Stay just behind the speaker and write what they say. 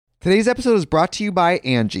Today's episode is brought to you by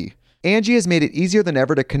Angie. Angie has made it easier than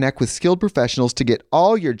ever to connect with skilled professionals to get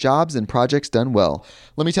all your jobs and projects done well.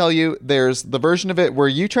 Let me tell you, there's the version of it where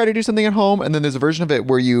you try to do something at home, and then there's a version of it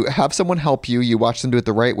where you have someone help you, you watch them do it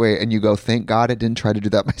the right way, and you go, thank God I didn't try to do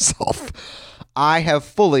that myself. I have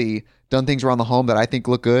fully done things around the home that I think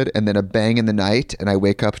look good, and then a bang in the night, and I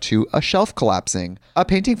wake up to a shelf collapsing, a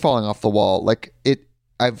painting falling off the wall.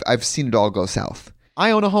 I've seen it all go south.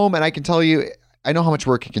 I own a home, and I can tell you, I know how much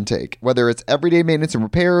work it can take. Whether it's everyday maintenance and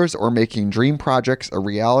repairs or making dream projects a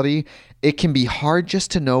reality, it can be hard just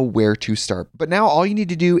to know where to start. But now all you need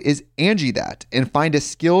to do is Angie that and find a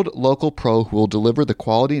skilled local pro who will deliver the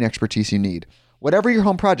quality and expertise you need. Whatever your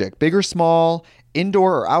home project, big or small,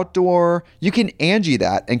 indoor or outdoor, you can Angie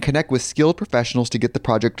that and connect with skilled professionals to get the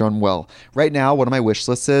project done well. Right now, one of my wish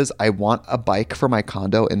lists is I want a bike for my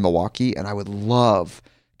condo in Milwaukee, and I would love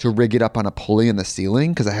to rig it up on a pulley in the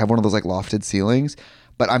ceiling because I have one of those like lofted ceilings,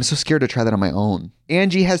 but I'm so scared to try that on my own.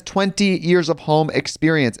 Angie has 20 years of home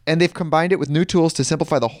experience, and they've combined it with new tools to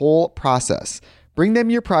simplify the whole process. Bring them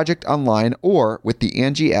your project online or with the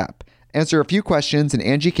Angie app. Answer a few questions and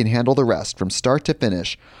Angie can handle the rest from start to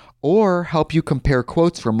finish, or help you compare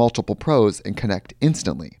quotes from multiple pros and connect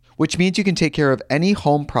instantly, which means you can take care of any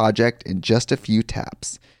home project in just a few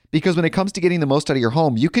taps. Because when it comes to getting the most out of your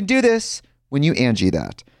home, you can do this when you Angie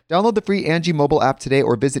that. Download the free Angie mobile app today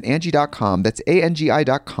or visit Angie.com. That's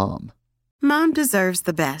ANGI.com. Mom deserves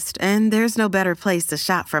the best, and there's no better place to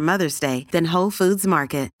shop for Mother's Day than Whole Foods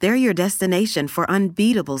Market. They're your destination for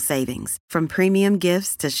unbeatable savings, from premium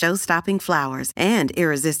gifts to show-stopping flowers and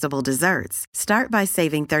irresistible desserts. Start by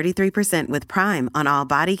saving 33% with Prime on all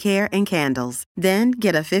body care and candles. Then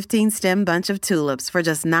get a 15-stem bunch of tulips for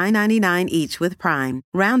just $9.99 each with Prime.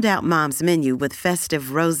 Round out Mom's menu with festive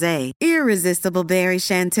rosé, irresistible berry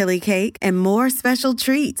chantilly cake, and more special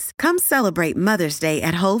treats. Come celebrate Mother's Day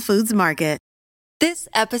at Whole Foods Market. This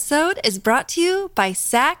episode is brought to you by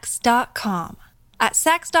Sax.com. At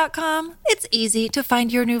Sax.com, it's easy to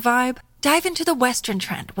find your new vibe. Dive into the Western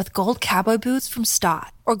trend with gold cowboy boots from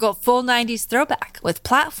Stott, or go full 90s throwback with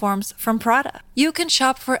platforms from Prada. You can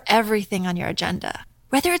shop for everything on your agenda,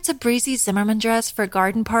 whether it's a breezy Zimmermann dress for a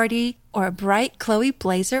garden party or a bright Chloe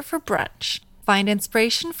blazer for brunch. Find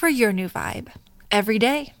inspiration for your new vibe every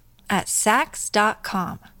day at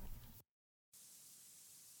Sax.com.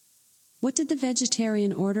 What did the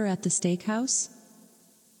vegetarian order at the steakhouse?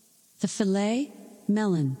 The filet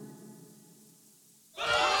melon.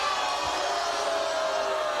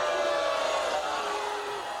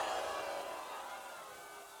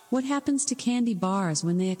 What happens to candy bars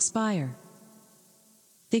when they expire?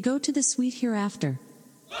 They go to the sweet hereafter.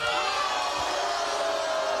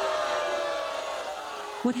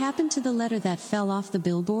 What happened to the letter that fell off the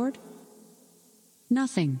billboard?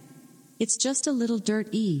 Nothing. It's just a little dirt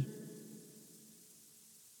E.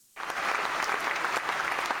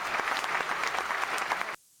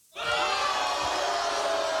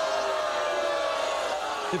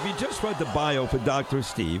 If you just read the bio for Dr.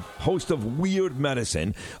 Steve, host of Weird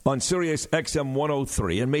Medicine on Sirius XM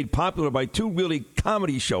 103 and made popular by two really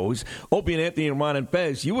comedy shows, Opie and Anthony and Ron and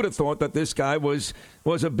Fez, you would have thought that this guy was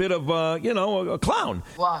a bit of, a clown.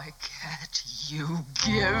 Why can't you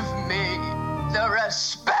give me the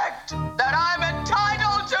respect that I'm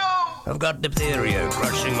entitled to? I've got diphtheria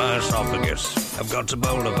crushing my esophagus. I've got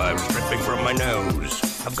Ebola virus dripping from my nose.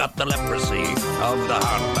 I've got the leprosy of the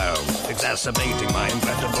heart valves, exacerbating my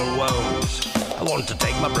incredible woes. I want to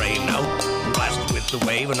take my brain out and blast it with the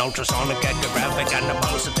wave, an ultrasonic echographic and a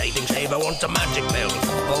pulsating shave. I want a magic pill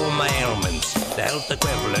for all my ailments, the health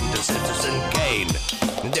equivalent to Citizen Kane.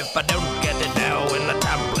 And if I don't get it now in a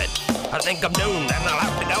tablet, I think I'm doomed and I'll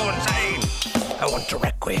have to go insane. I want a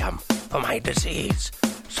requiem for my disease,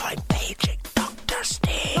 so I'm paging Dr.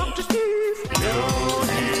 Steve. Dr. Steve!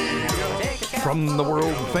 From the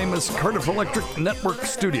world-famous Cardiff Electric Network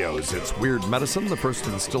studios, it's Weird Medicine, the first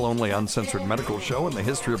and still only uncensored medical show in the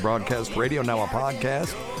history of broadcast radio, now a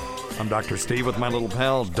podcast. I'm Dr. Steve with my little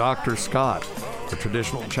pal, Dr. Scott. The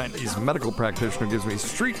traditional Chinese medical practitioner gives me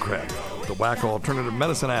street cred. The wacko alternative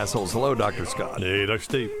medicine assholes. Hello, Dr. Scott. Hey, Dr.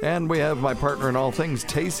 Steve. And we have my partner in all things,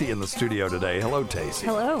 Tacey, in the studio today. Hello, Tacey.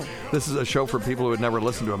 Hello. This is a show for people who had never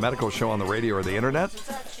listened to a medical show on the radio or the internet.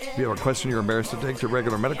 If you have a question you're embarrassed to take to a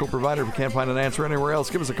regular medical provider, if you can't find an answer anywhere else,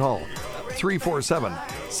 give us a call.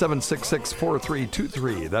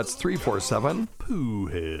 347-766-4323. That's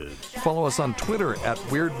 347-POOHEAD. Follow us on Twitter at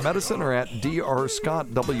Weird Medicine or at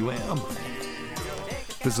DrScottWM.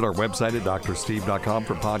 Visit our website at drsteve.com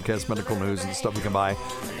for podcast, medical news, and stuff you can buy.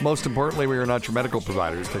 Most importantly, we are not your medical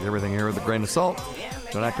providers. Take everything here with a grain of salt.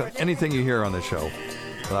 Don't act on anything you hear on this show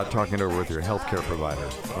without talking it over with your healthcare provider.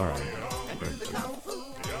 All right. Very good.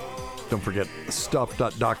 Don't forget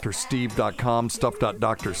stuff.drsteve.com,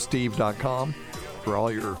 stuff.drsteve.com for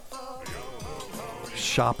all your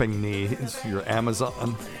shopping needs, your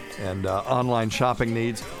Amazon and online shopping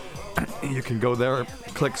needs. You can go there,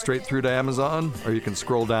 click straight through to Amazon, or you can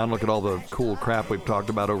scroll down, look at all the cool crap we've talked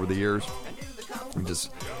about over the years, and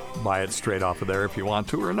just buy it straight off of there if you want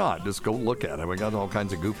to or not. Just go look at it. We got all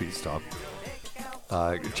kinds of goofy stuff.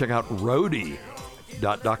 Check out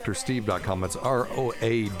Roadie.drsteve.com. That's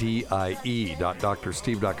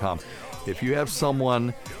ROADIE.drsteve.com. If you have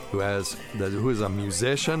someone who is a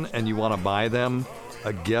musician and you want to buy them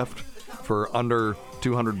a gift for under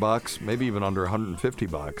 $200, maybe even under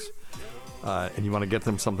 $150, and you want to get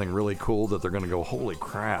them something really cool that they're going to go, holy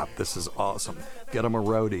crap, this is awesome. Get them a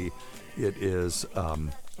Roadie. It is a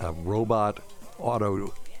robot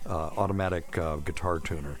automatic guitar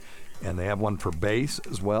tuner. And they have one for bass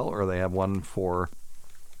as well, or they have one for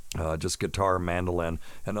just guitar, mandolin,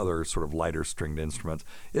 and other sort of lighter stringed instruments.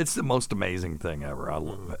 It's the most amazing thing ever. I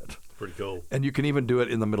love it. Pretty cool. And you can even do it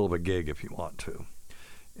in the middle of a gig if you want to.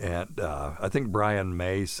 And I think Brian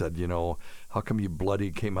May said, how come you bloody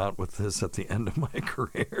came out with this at the end of my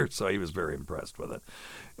career? So he was very impressed with it.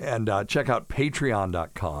 And check out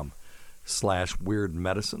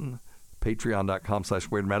patreon.com/weirdmedicine.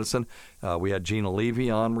 Patreon.com/weirdmedicine. We had Gina Levy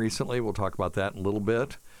on recently. We'll talk about that in a little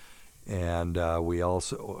bit. And we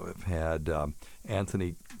also have had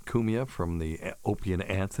Anthony Cumia from the Opie and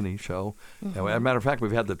Anthony show. Mm-hmm. And as a matter of fact,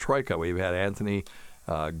 we've had the Troika. We've had Anthony,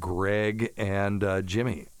 Greg, and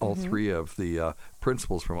Jimmy, all three of the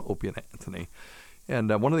principals from Opie and Anthony.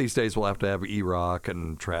 And one of these days we'll have to have E-Rock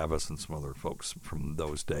and Travis and some other folks from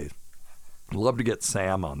those days. I'd love to get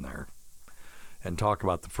Sam on there and talk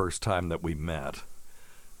about the first time that we met,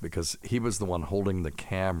 because he was the one holding the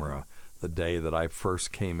camera the day that I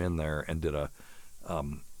first came in there and did I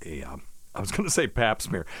was going to say pap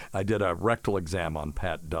smear. I did a rectal exam on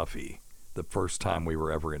Pat Duffy the first time we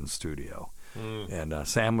were ever in studio. And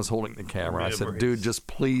Sam was holding the camera. I said, dude, just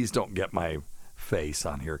please don't get my face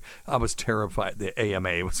on here. I was terrified the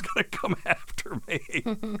AMA was going to come after me.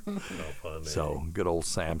 So good old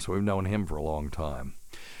Sam. So we've known him for a long time.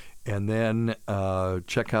 And then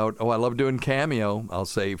check out, I love doing Cameo. I'll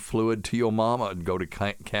say fluid to your mama and go to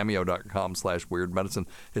cameo.com/weirdmedicine.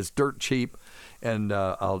 It's dirt cheap. And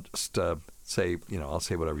I'll just say, I'll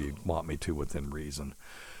say whatever you want me to within reason.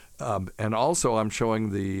 And also I'm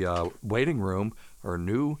showing the waiting room, our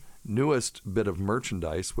newest bit of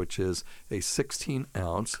merchandise, which is a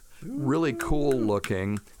 16-ounce, really cool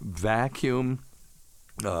looking vacuum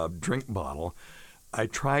drink bottle. I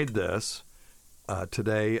tried this.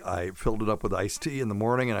 Today, I filled it up with iced tea in the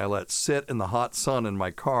morning, and I let it sit in the hot sun in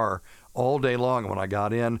my car all day long. When I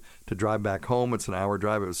got in to drive back home, it's an hour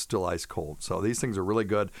drive, it was still ice cold. So these things are really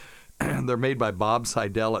good. They're made by Bob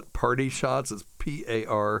Seidel at Party Shots. It's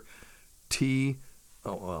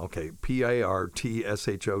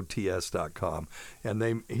PARTSHOTS.com.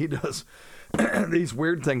 And he does these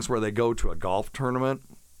weird things where they go to a golf tournament,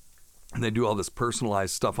 and they do all this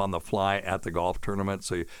personalized stuff on the fly at the golf tournament.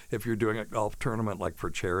 So if you're doing a golf tournament like for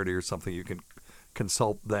charity or something, you can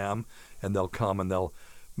consult them, and they'll come and they'll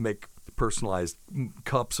make personalized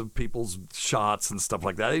cups of people's shots and stuff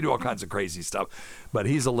like that. They do all kinds of crazy stuff. But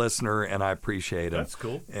he's a listener, and I appreciate him. That's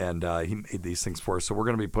cool. And he made these things for us. So we're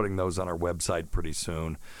going to be putting those on our website pretty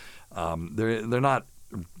soon. They're not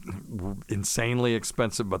insanely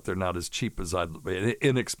expensive, but they're not as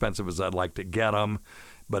inexpensive as I'd like to get them.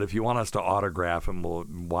 But if you want us to autograph them, well,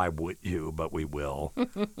 why would you? But we will. I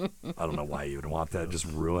don't know why you would want that. Just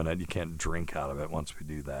ruin it. You can't drink out of it once we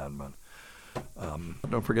do that. But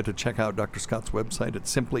don't forget to check out Dr. Scott's website at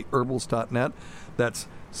simplyherbals.net. That's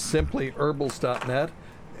simplyherbals.net.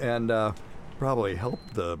 And probably help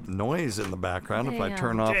the noise in the background if I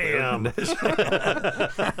turn off the air conditioning.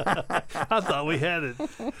 I thought we had it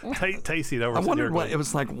tasted over. I wondered why it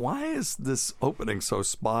was like. Why is this opening so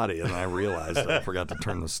spotty? And I realized I forgot to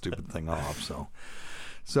turn the stupid thing off.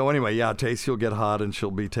 So anyway, Tacy will get hot, and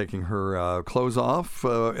she'll be taking her clothes off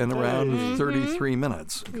in around 33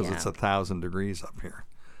 minutes because it's 1,000 degrees up here.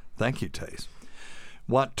 Thank you, Tace.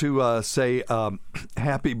 Want to say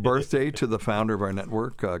happy birthday to the founder of our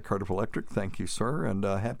network, Cardiff Electric. Thank you, sir, and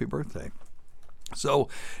happy birthday. So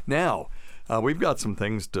now we've got some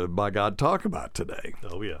things to, by God, talk about today.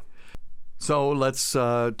 Oh, yeah. So let's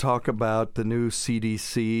talk about the new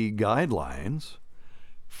CDC guidelines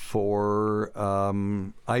for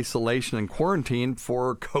isolation and quarantine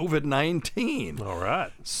for COVID-19. All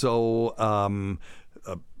right. So,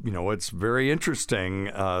 it's very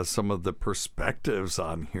interesting, some of the perspectives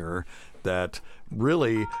on here. that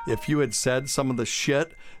really, if you had said some of the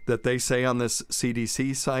shit that they say on this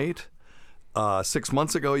CDC site 6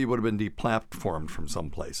 months ago, you would have been deplatformed from some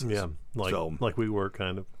places. Yeah, like we were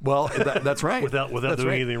kind of. Well, that's right. without That's doing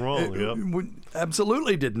right. anything wrong. We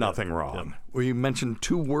absolutely did nothing wrong. We mentioned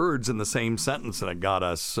 2 words in the same sentence, and it got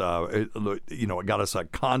us, it got us a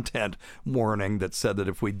content warning that said that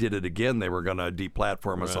if we did it again, they were going to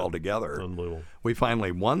deplatform us altogether. Unbelievable. We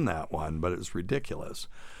finally won that one, but it was ridiculous.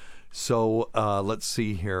 So let's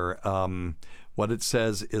see here. What it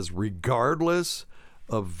says is, regardless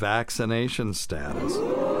of vaccination status,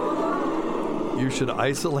 you should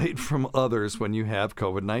isolate from others when you have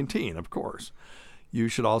COVID-19, of course. You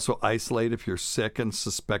should also isolate if you're sick and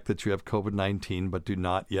suspect that you have COVID-19 but do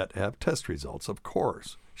not yet have test results, of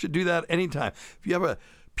course. You should do that anytime. If you have a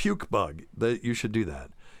puke bug, you should do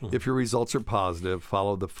that. If your results are positive,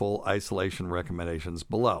 follow the full isolation recommendations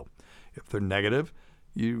below. If they're negative,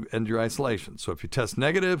 you end your isolation. So if you test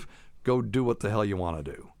negative, go do what the hell you want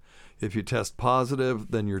to do. If you test positive,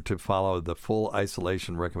 then you're to follow the full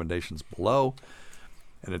isolation recommendations below.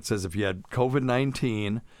 And it says if you had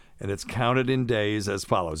COVID-19, and it's counted in days as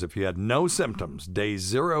follows. If you had no symptoms, day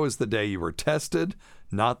 0 is the day you were tested,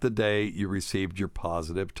 not the day you received your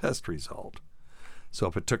positive test result. So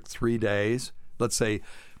if it took 3 days, let's say,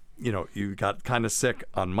 you got kind of sick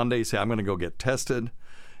on Monday, you say, I'm going to go get tested.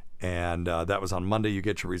 And that was on Monday. You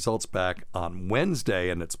get your results back on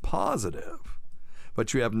Wednesday, and it's positive,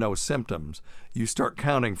 but you have no symptoms. You start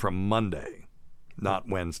counting from Monday, not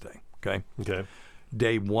Wednesday. Okay.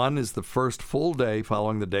 Day 1 is the first full day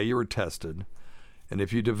following the day you were tested. And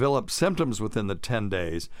if you develop symptoms within the 10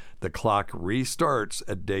 days, the clock restarts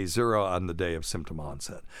at day 0 on the day of symptom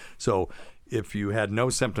onset. So if you had no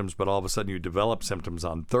symptoms, but all of a sudden you develop symptoms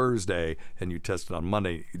on Thursday and you tested on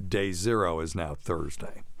Monday, day 0 is now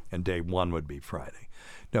Thursday, and day 1 would be Friday.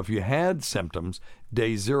 Now, if you had symptoms,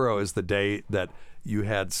 day 0 is the day that you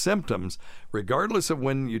had symptoms, regardless of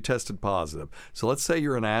when you tested positive. So let's say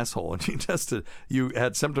you're an asshole and you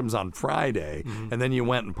had symptoms on Friday, and then you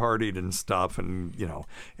went and partied and stuff, and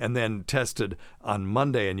and then tested on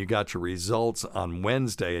Monday, and you got your results on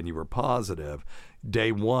Wednesday, and you were positive.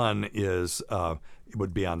 Day 1 is it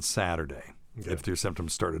would be on Saturday if your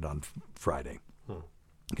symptoms started on Friday.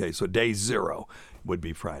 Okay, so day 0 would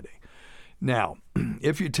be Friday. Now,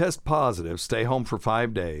 if you test positive, stay home for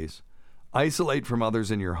 5 days. Isolate from others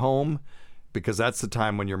in your home, because that's the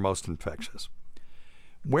time when you're most infectious.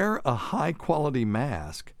 Wear a high-quality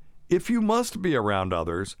mask if you must be around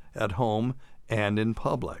others at home and in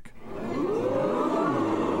public.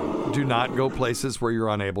 Do not go places where you're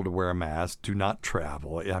unable to wear a mask. Do not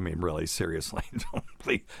travel. I mean, really, seriously,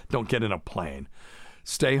 don't get in a plane.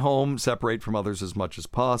 Stay home, separate from others as much as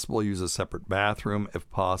possible. Use a separate bathroom if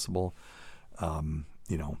possible.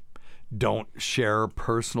 Don't share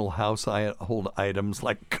personal household items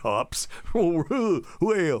like cups. Well,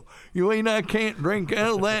 I can't drink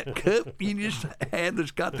out of that cup you just had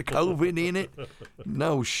that's got the COVID in it.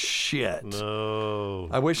 No shit. No.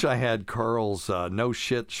 I wish I had Carl's no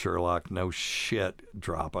shit, Sherlock, no shit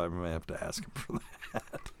drop. I may have to ask him for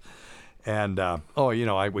that. And,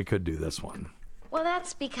 we could do this one. Well,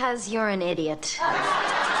 that's because you're an idiot.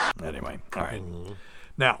 Anyway, all right.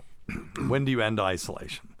 Now, when do you end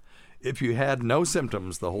isolation? If you had no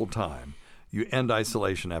symptoms the whole time, you end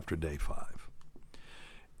isolation after day 5.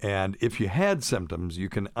 And if you had symptoms, you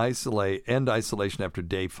can end isolation after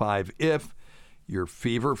day 5 if you're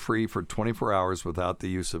fever-free for 24 hours without the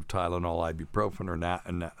use of Tylenol, ibuprofen, or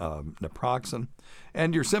naproxen,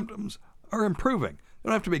 and your symptoms are improving. They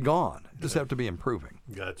don't have to be gone. They just have to be improving.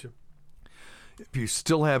 Gotcha. If you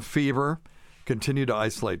still have fever, continue to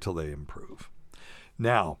isolate till they improve.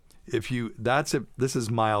 Now, this is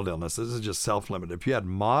mild illness. This is just self-limited. If you had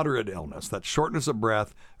moderate illness, that's shortness of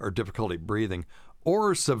breath or difficulty breathing,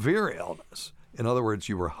 or severe illness, in other words,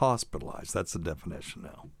 you were hospitalized. That's the definition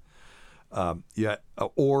now.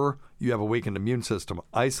 Or you have a weakened immune system.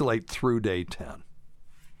 Isolate through day 10.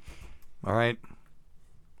 All right?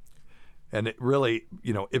 And it really,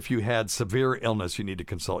 if you had severe illness, you need to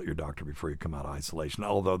consult your doctor before you come out of isolation,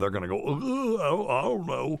 although they're going to go, I don't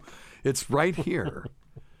know. It's right here.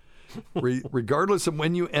 Regardless of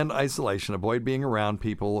when you end isolation, avoid being around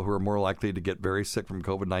people who are more likely to get very sick from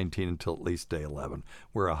COVID-19 until at least day 11.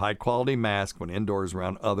 Wear a high-quality mask when indoors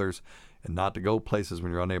around others, and not to go places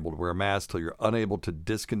when you're unable to wear a mask till you're able to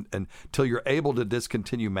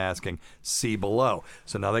discontinue masking. See below.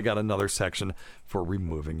 So now they got another section for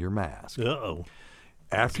removing your mask. Uh-oh.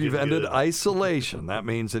 After you've ended isolation, that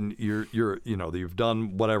means you've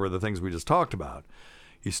done whatever the things we just talked about.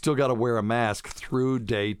 you still got to wear a mask through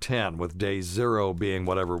day 10, with day 0 being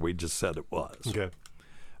whatever we just said it was. Okay.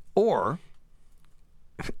 Or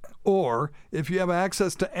if you have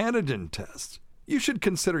access to antigen tests, you should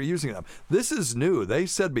consider using them. This is new. They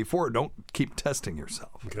said before, don't keep testing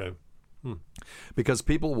yourself. Okay. Because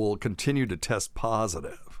people will continue to test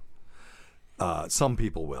positive. Some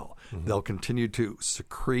people will. Mm-hmm. They'll continue to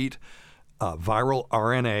secrete viral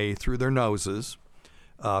RNA through their noses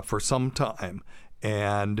for some time.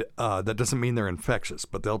 And that doesn't mean they're infectious,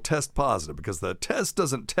 but they'll test positive because the test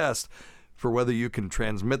doesn't test for whether you can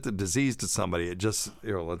transmit the disease to somebody. It just,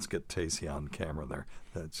 let's get Tacey on camera there.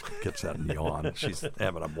 That gets that yawn. She's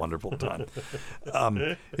having a wonderful time.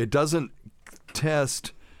 It doesn't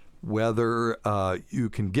test whether you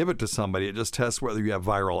can give it to somebody. It just tests whether you have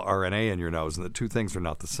viral RNA in your nose, and the two things are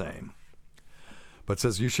not the same. But it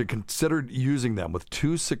says you should consider using them with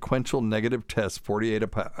 2 sequential negative tests 48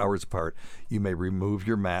 hours apart. You may remove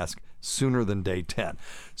your mask sooner than day 10.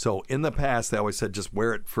 So in the past, they always said just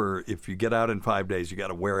wear it for, if you get out in 5 days, you got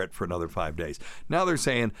to wear it for another 5 days. Now they're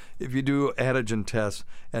saying if you do antigen tests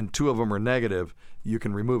and 2 of them are negative, you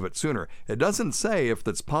can remove it sooner. It doesn't say if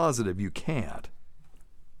that's positive, you can't.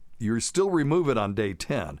 You still remove it on day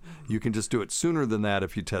 10. You can just do it sooner than that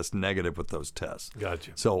if you test negative with those tests.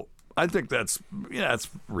 Gotcha. So I think that's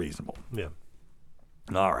reasonable. Yeah.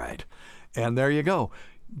 All right. And there you go.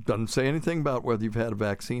 Doesn't say anything about whether you've had a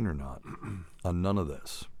vaccine or not on none of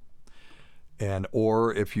this. And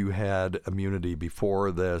or if you had immunity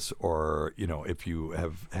before this, or, if you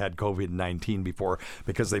have had COVID-19 before,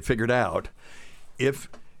 because they figured out if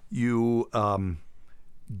you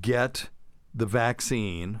get the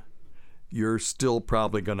vaccine, you're still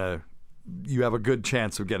probably you have a good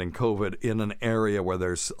chance of getting COVID in an area where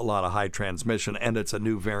there's a lot of high transmission, and it's a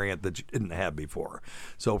new variant that you didn't have before.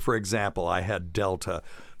 So, for example, I had Delta,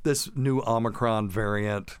 this new Omicron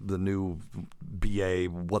variant, the new BA,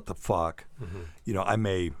 what the fuck. Mm-hmm. I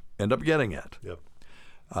may end up getting it. Yep.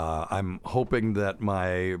 I'm hoping that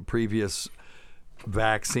my previous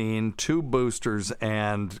vaccine, 2 boosters,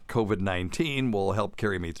 and COVID-19 will help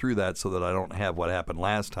carry me through that so that I don't have what happened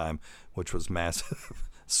last time, which was massive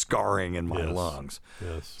scarring in my lungs.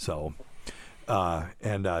 Yes. So,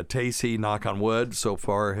 and Tacey, knock on wood, so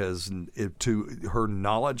far to her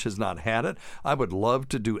knowledge, has not had it. I would love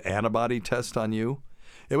to do antibody test on you.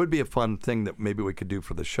 It would be a fun thing that maybe we could do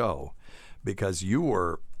for the show, because you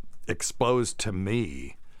were exposed to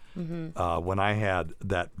me when I had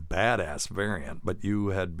that badass variant, but you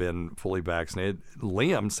had been fully vaccinated.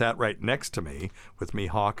 Liam sat right next to me with me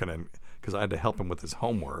hawking him because I had to help him with his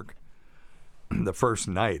homework. The first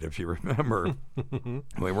night, if you remember,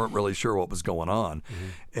 we weren't really sure what was going on.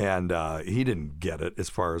 And he didn't get it, as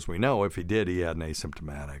far as we know. If he did, he had an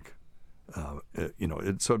asymptomatic. So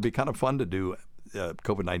it'd be kind of fun to do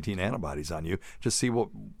COVID-19 antibodies on you, just see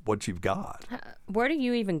what you've got. Where do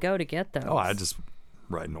you even go to get those? Oh, I just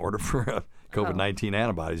write an order for COVID-19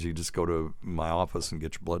 antibodies. You just go to my office and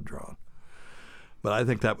get your blood drawn. But I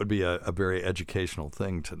think that would be a very educational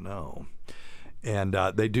thing to know. And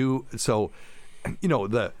they do so.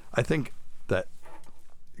 I think that,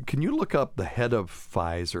 can you look up the head of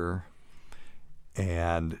Pfizer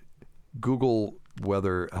and Google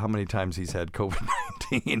how many times he's had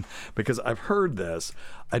COVID-19? Because I've heard this.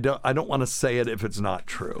 I don't want to say it if it's not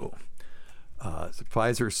true.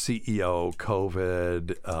 Pfizer CEO,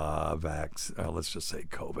 COVID let's just say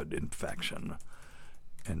COVID infection,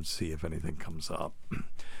 and see if anything comes up.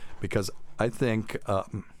 Because I think,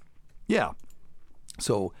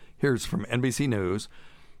 So here's from NBC News.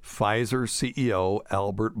 Pfizer CEO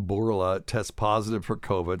Albert Bourla tests positive for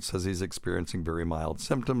COVID, says he's experiencing very mild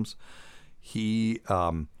symptoms. He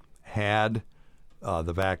had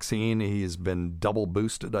the vaccine. He's been double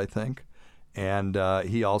boosted, I think. And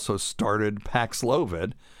he also started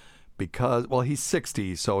Paxlovid because, he's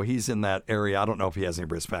 60, so he's in that area. I don't know if he has any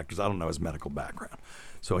risk factors. I don't know his medical background.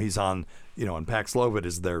 So he's on, and Paxlovid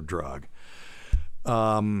is their drug.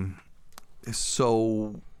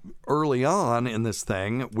 So early on in this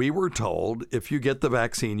thing, we were told if you get the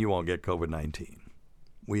vaccine, you won't get COVID-19.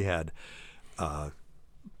 We had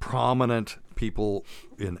prominent people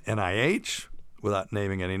in NIH, without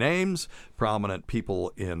naming any names, prominent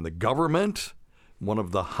people in the government, one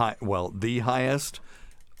of the the highest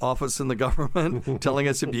office in the government, telling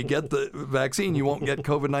us if you get the vaccine, you won't get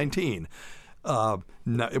COVID-19.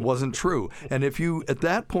 No, it wasn't true. And if you, at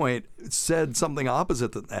that point, said something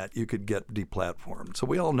opposite than that, you could get deplatformed. So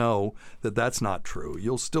we all know that that's not true.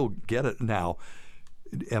 You'll still get it. Now,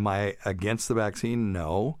 am I against the vaccine?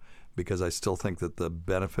 No, because I still think that the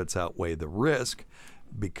benefits outweigh the risk.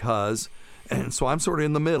 because. And so I'm sort of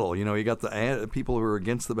in the middle. You got the people who are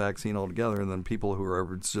against the vaccine altogether, and then people who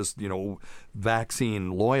are just,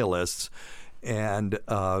 vaccine loyalists. And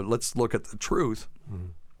let's look at the truth.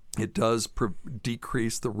 Mm-hmm. It does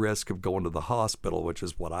decrease the risk of going to the hospital, which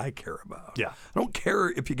is what I care about. Yeah. I don't care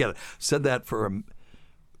if you get it. Said that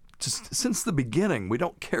just since the beginning. We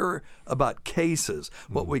don't care about cases.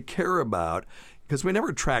 Mm-hmm. What we care about, because we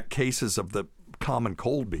never tracked cases of the common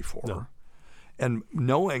cold before. No. And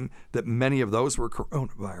knowing that many of those were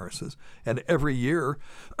coronaviruses, and every year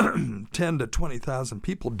 10 to 20,000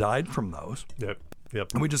 people died from those. Yep.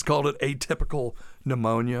 And we just called it atypical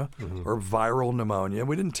pneumonia or viral pneumonia.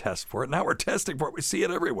 We didn't test for it. Now we're testing for it. We see it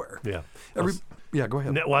everywhere. Yeah. Go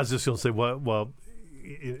ahead. Well, I was just going to say, well,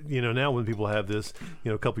 now when people have this,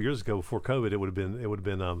 a couple years ago before COVID, it would have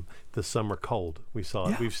been the summer cold. We saw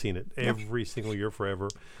it. Yeah. We've seen it every single year forever.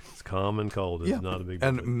 It's common cold. It's not a big deal.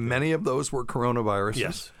 And many of those were coronaviruses.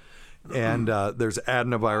 Yes. And there's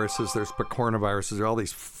adenoviruses, there's picornaviruses, there are all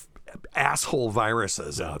these asshole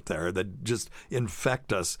viruses out there that just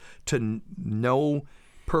infect us to no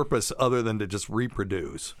purpose other than to just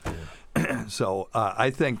reproduce. Yeah. So I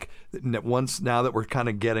think that now that we're kind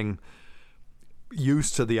of getting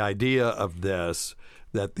used to the idea of this,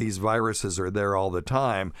 that these viruses are there all the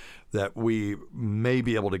time, that we may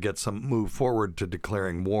be able to move forward to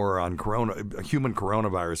declaring war on human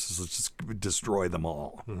coronaviruses. Let's just destroy them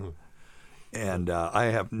all. Mm-hmm. And I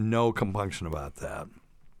have no compunction about that.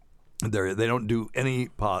 They don't do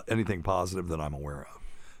anything positive that I'm aware of.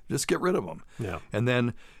 Just get rid of them. Yeah. And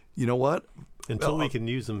then, you know what? Until we can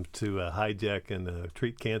use them to hijack and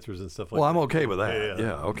treat cancers and stuff like that. Well, I'm okay with that.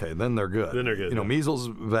 Yeah, okay. Then they're good. Measles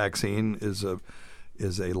vaccine is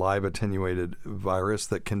a live attenuated virus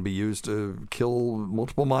that can be used to kill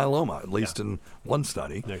multiple myeloma, at least in one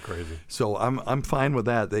study. Isn't that crazy? So I'm fine with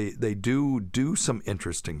that. They do some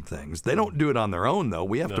interesting things. They don't do it on their own, though.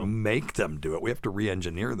 We have to make them do it. We have to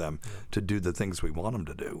re-engineer them to do the things we want them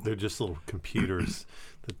to do. They're just little computers.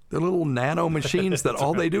 They're little nano machines that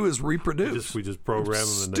all they do is reproduce. We just program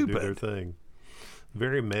them and they do their thing.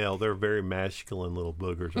 Very male. They're very masculine little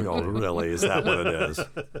boogers. Oh, really? Is that what it is?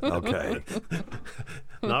 Okay.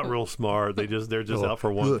 Not real smart. They're just out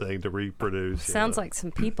for one thing, to reproduce. Sounds like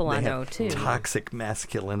some people I know too. Toxic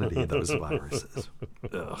masculinity, those viruses.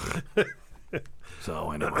 Ugh.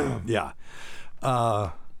 So anyway, yeah.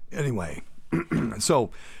 Anyway,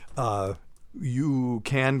 so you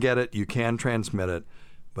can get it, you can transmit it,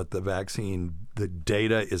 but the vaccine, the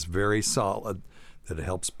data is very solid that it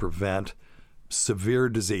helps prevent severe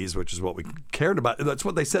disease, which is what we cared about. That's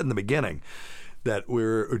what they said in the beginning, that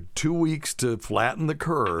we're 2 weeks to flatten the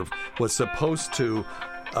curve was supposed to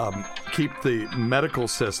keep the medical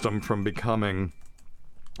system from becoming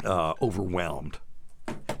overwhelmed.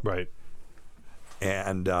 Right.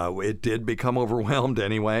 And it did become overwhelmed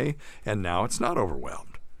anyway, and now it's not overwhelmed.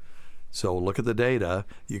 So look at the data.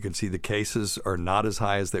 You can see the cases are not as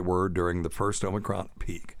high as they were during the first Omicron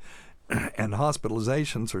peak, and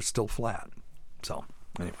hospitalizations are still flat. So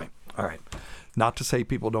anyway, all right. Not to say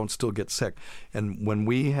people don't still get sick. And when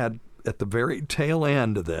we had, at the very tail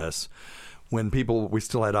end of this, when we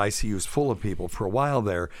still had ICUs full of people for a while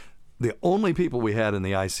there, the only people we had in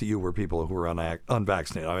the ICU were people who were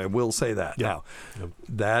unvaccinated. I will say that. Yep. Now, yep.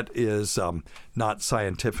 That is not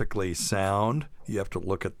scientifically sound. You have to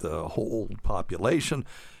look at the whole population.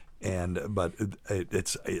 But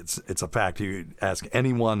it's a fact. You ask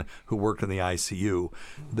anyone who worked in the ICU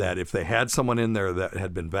that if they had someone in there that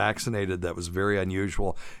had been vaccinated, that was very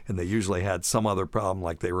unusual, and they usually had some other problem,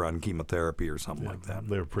 like they were on chemotherapy or something like that.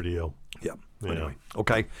 They were pretty ill. Yeah. Anyway,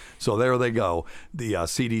 okay. So there they go. The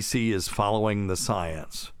CDC is following the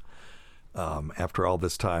science. After all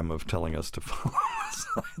this time of telling us to follow the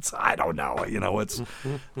science, I don't know. It's.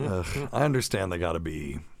 I understand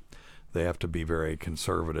they have to be very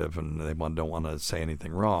conservative, and they don't want to say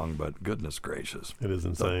anything wrong, but goodness gracious. It is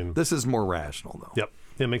insane. So this is more rational, though. Yep.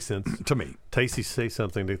 It makes sense. To me. Tasty, say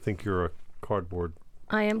something. They think you're a cardboard.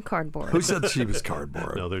 I am cardboard. Who said she was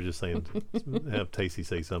cardboard? No, they're just saying, have Tasty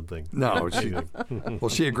say something. No,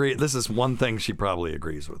 she agreed. This is one thing she probably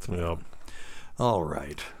agrees with me. Yep. All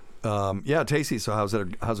right. Yeah, Tasty, so how's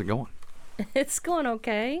it going? It's going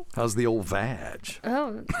okay. How's the old vag?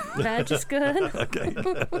 Oh, vag is good. Okay.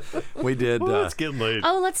 We did. Well, it's getting late.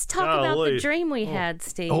 Oh, let's talk about the dream we had,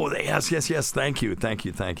 Steve. Oh, yes. Thank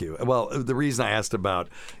you. Well, the reason I asked about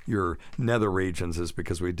your nether regions is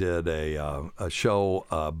because we did a show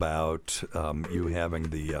about you having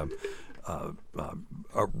the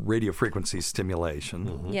radio frequency stimulation.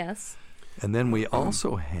 Mm-hmm. Yes. And then we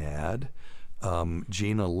also had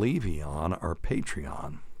Gina Levy on our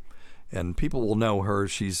Patreon. And people will know her.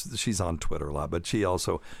 She's on Twitter a lot, but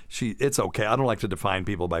it's okay. I don't like to define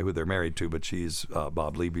people by who they're married to, but she's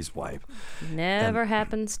Bob Levy's wife. Never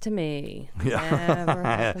happens to me. Yeah. Never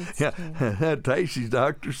happens to me. Tacy's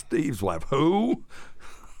Dr. Steve's wife. Who?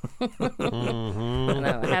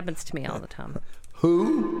 No, it happens to me all the time.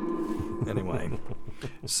 Who? Anyway,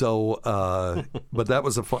 so, but that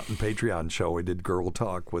was a fun Patreon show. We did Girl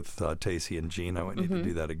Talk with Tacy and Gina. We need to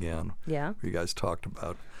do that again. Yeah. You guys talked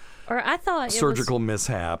about Or I thought surgical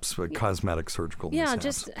mishaps, cosmetic surgical mishaps. Yeah,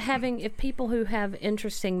 just having, if people who have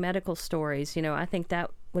interesting medical stories, I think that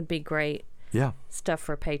would be great stuff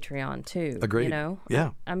for Patreon too. Agreed.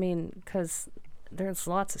 Yeah. I mean, because there's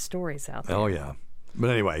lots of stories out there. Oh, yeah. But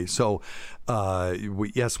anyway, so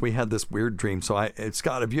we had this weird dream. So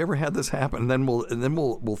Scott, have you ever had this happen? And then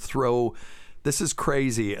we'll throw, this is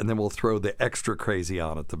crazy, and then we'll throw the extra crazy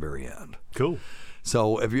on at the very end. Cool.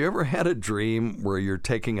 So have you ever had a dream where you're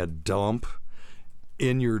taking a dump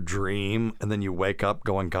in your dream, and then you wake up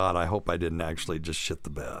going, God, I hope I didn't actually just shit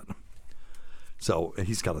the bed? So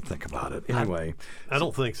he's got to think about it. Anyway. I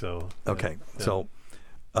don't think so. Okay. Yeah. So,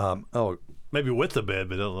 maybe with the bed,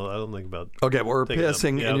 but I don't think about. Okay, well, we're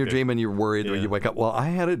pissing in your dream and you're worried when you wake up. Well, I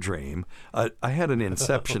had a dream. I had an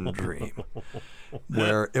Inception dream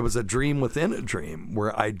where it was a dream within a dream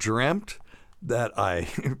where I dreamt that I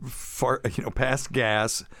passed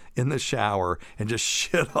gas in the shower and just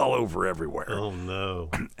shit all over everywhere. Oh,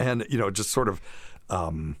 no. And, just sort of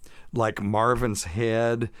like Marvin's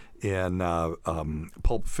head in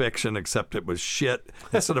Pulp Fiction, except it was shit.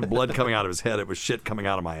 Instead of blood coming out of his head, it was shit coming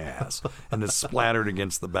out of my ass. And it splattered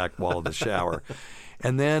against the back wall of the shower.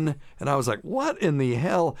 And I was like, what in the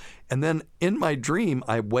hell? And then in my dream,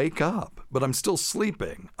 I wake up, but I'm still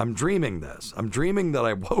sleeping. I'm dreaming this. I'm dreaming that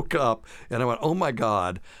I woke up and I went, oh my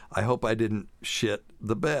God, I hope I didn't shit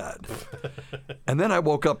the bed. And then I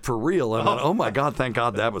woke up for real and went, oh my God, thank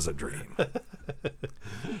God that was a dream.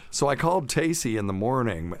 So I called Tacy in the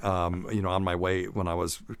morning, on my way when I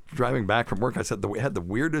was driving back from work. I said, we had the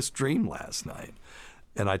weirdest dream last night.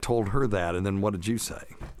 And I told her that, and then what did you say?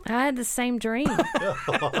 I had the same dream.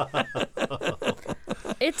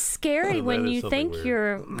 It's scary when you think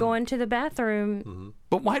you're going to the bathroom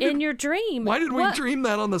but in your dream. Why did we dream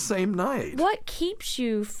that on the same night? What keeps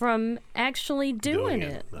you from actually doing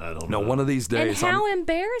it? I don't know. No, one of these days. And how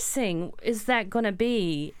embarrassing is that going to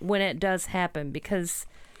be when it does happen? Because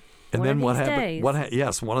and then what happens?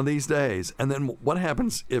 Yes, one of these days. And then what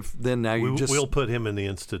happens if then now you we'll put him in the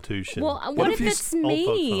institution. Well, what if it's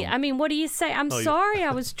me? I mean, what do you say? I'm sorry,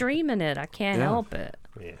 I was dreaming it. I can't help it.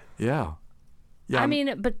 Yeah. I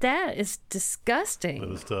mean, but that is disgusting. That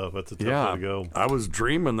was tough. That's a tough way to go. I was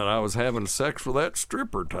dreaming that I was having sex with that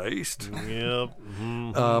stripper taste. Yep.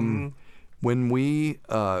 When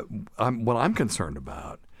what I'm concerned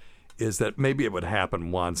about is that maybe it would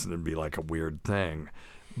happen once and it'd be like a weird thing.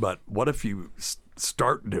 But what if you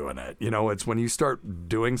start doing it? It's when you start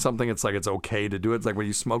doing something, it's like it's okay to do it. It's like when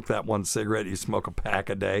you smoke that one cigarette, you smoke a pack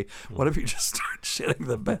a day. What if you just start shitting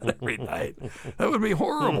the bed every night? That would be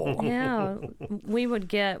horrible. Yeah. We would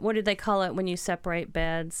get, what do they call it when you separate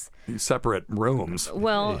beds? You separate rooms.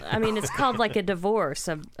 Well, I mean, it's called like a divorce,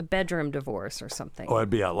 a bedroom divorce or something. Oh, it'd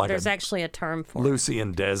be There's actually a term for Lucy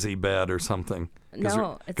and Desi bed or something.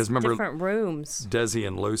 No, it's different rooms. Desi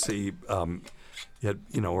and Lucy...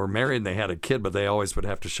 were married and they had a kid, but they always would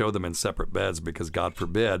have to show them in separate beds because, God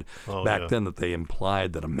forbid, then that they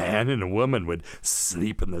implied that a man and a woman would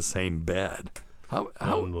sleep in the same bed. How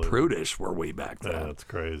prudish were we back then? That's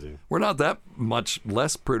crazy. We're not that much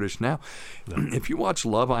less prudish now. No. If you watch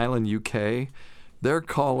Love Island UK, they're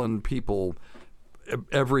calling people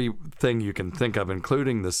everything you can think of,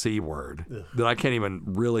 including the C word, that I can't even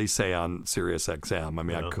really say on Sirius XM. I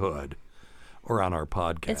mean, I could. Or on our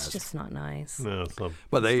podcast. It's just not nice. No, it's not,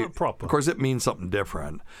 but it's not proper. Of course, it means something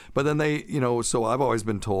different. But then they, so I've always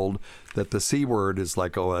been told that the C word is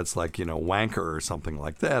like, that's like, wanker or something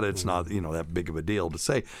like that. It's not, that big of a deal to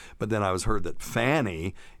say. But then I was heard that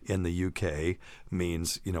fanny in the UK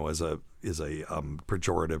means, is a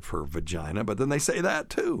pejorative for vagina. But then they say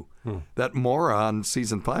that too. That Maura on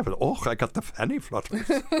season 5, I got the fanny flutters.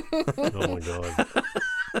 Oh my God.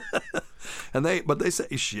 But they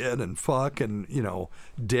say shit and fuck and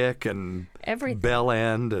dick and everything, bell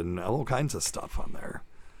end and all kinds of stuff on there,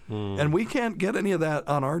 and we can't get any of that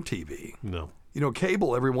on our TV. No,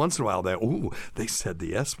 cable every once in a while they said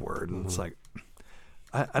the S word, and it's like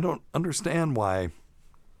I don't understand why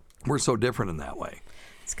we're so different in that way.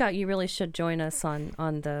 Scott, you really should join us on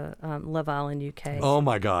the Love Island UK. Oh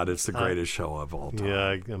my God, it's the greatest show of all time. Yeah,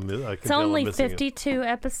 I can it's only 52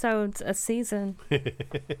 episodes a season.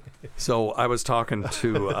 So I was talking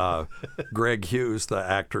to Greg Hughes, the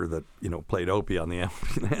actor that played Opie on the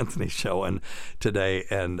Opie and Anthony show, and today,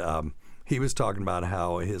 and he was talking about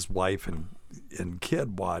how his wife and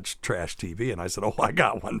kid watch trash TV, and I said, "Oh, I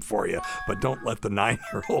got one for you, but don't let the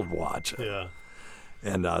 9-year-old watch it." Yeah.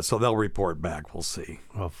 And so they'll report back. We'll see.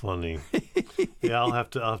 Oh, funny. Yeah, I'll have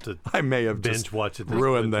to. I may have binge just watch it.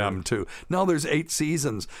 Ruined them too. No, there's 8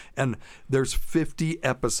 seasons, and there's 50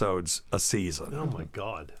 episodes a season. Oh my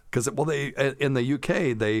God! Because they in the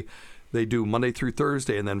UK they do Monday through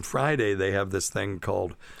Thursday, and then Friday they have this thing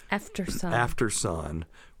called After Sun,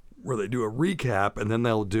 where they do a recap, and then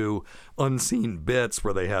they'll do unseen bits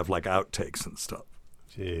where they have like outtakes and stuff.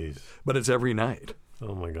 Jeez! But it's every night.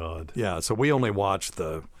 Oh my God! Yeah, so we only watch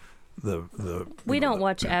the. We don't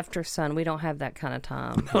watch After Sun. We don't have that kind of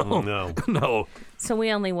time. No. So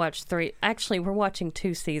we only watch 3. Actually, we're watching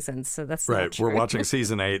 2 seasons, so that's right. Not true. We're watching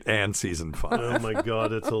season 8 and season 5. Oh my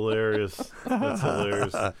God, it's hilarious. That's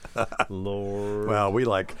hilarious. Lord. Well, we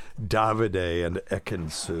like Davide and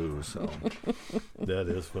Ekin-Su, so that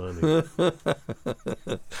is funny.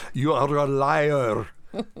 You are a liar.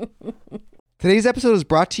 Today's episode is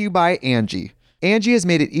brought to you by Angie. Angie has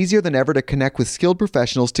made it easier than ever to connect with skilled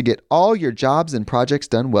professionals to get all your jobs and projects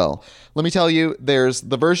done well. Let me tell you, there's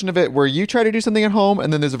the version of it where you try to do something at home,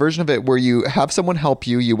 and then there's a version of it where you have someone help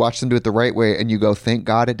you, you watch them do it the right way, and you go, thank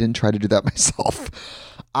God I didn't try to do that myself.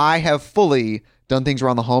 I have fully done things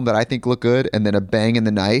around the home that I think look good, and then a bang in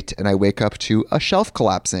the night, and I wake up to a shelf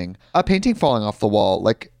collapsing, a painting falling off the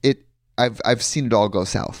wall. I've seen it all go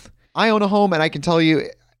south. I own a home, and I can tell you,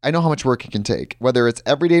 I know how much work it can take. Whether it's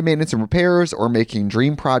everyday maintenance and repairs or making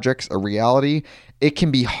dream projects a reality, it can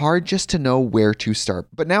be hard just to know where to start.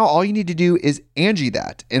 But now all you need to do is Angie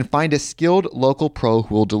that and find a skilled local pro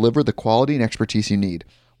who will deliver the quality and expertise you need.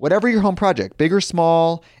 Whatever your home project, big or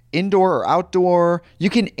small, indoor or outdoor, you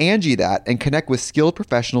can Angie that and connect with skilled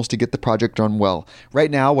professionals to get the project done well. Right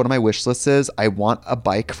now, one of my wish lists is I want a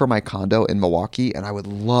bike for my condo in Milwaukee, and I would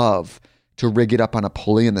love to rig it up on a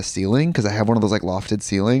pulley in the ceiling because I have one of those like lofted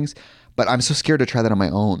ceilings, but I'm so scared to try that on my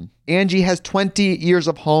own. Angie has 20 years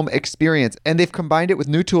of home experience, and they've combined it with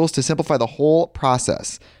new tools to simplify the whole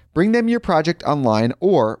process. Bring them your project online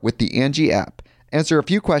or with the Angie app. Answer a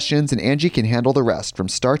few questions and Angie can handle the rest from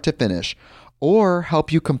start to finish, or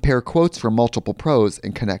help you compare quotes from multiple pros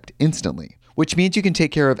and connect instantly, which means you can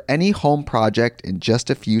take care of any home project in just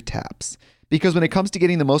a few taps. Because when it comes to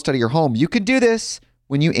getting the most out of your home, you can do this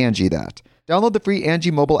when you Angie that. Download the free Angie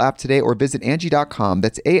mobile app today or visit Angie.com.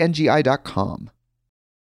 That's ANGI.com.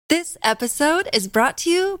 This episode is brought to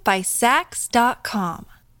you by Sax.com.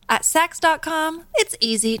 At Sax.com, it's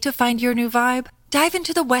easy to find your new vibe. Dive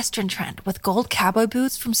into the Western trend with gold cowboy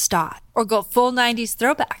boots from Stott, or go full 90s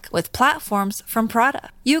throwback with platforms from Prada.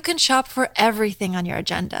 You can shop for everything on your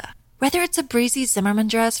agenda, whether it's a breezy Zimmermann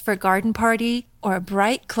dress for a garden party or a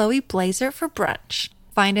bright Chloe blazer for brunch.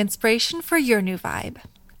 Find inspiration for your new vibe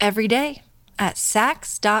every day at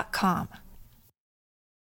Sax.com.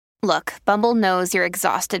 Look, Bumble knows you're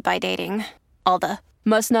exhausted by dating. All the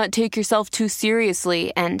must not take yourself too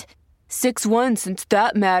seriously and 6'1" since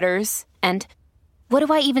that matters. And what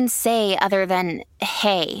do I even say other than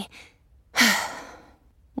hey?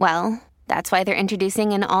 Well, that's why they're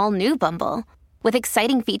introducing an all-new Bumble with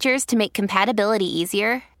exciting features to make compatibility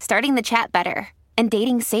easier, starting the chat better, and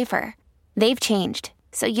dating safer. They've changed,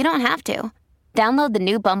 so you don't have to. Download the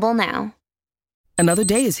new Bumble now. Another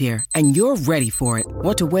day is here, and you're ready for it.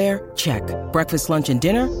 What to wear? Check. Breakfast, lunch, and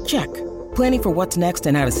dinner? Check. Planning for what's next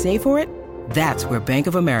and how to save for it? That's where Bank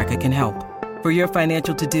of America can help. For your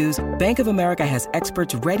financial to-dos, Bank of America has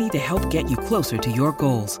experts ready to help get you closer to your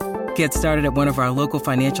goals. Get started at one of our local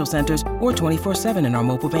financial centers or 24/7 in our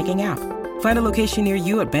mobile banking app. Find a location near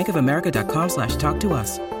you at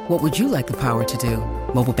bankofamerica.com/talktous. What would you like the power to do?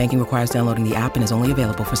 Mobile banking requires downloading the app and is only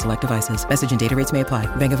available for select devices. Message and data rates may apply.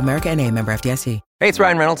 Bank of America NA, member FDIC. Hey, it's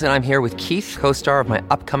Ryan Reynolds, and I'm here with Keith, co-star of my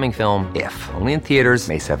upcoming film, If, only in theaters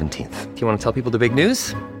May 17th. Do you want to tell people the big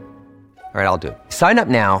news? All right, I'll do it. Sign up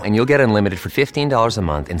now and you'll get unlimited for $15 a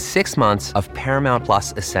month and 6 months of Paramount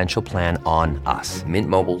Plus Essential Plan on us.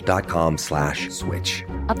 MintMobile.com/switch.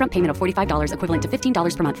 Upfront payment of $45 equivalent to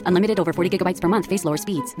 $15 per month. Unlimited over 40 gigabytes per month. Face lower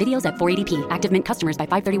speeds. Videos at 480p. Active Mint customers by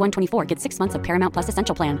 531.24 get 6 months of Paramount Plus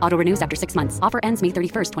Essential Plan. Auto renews after 6 months. Offer ends May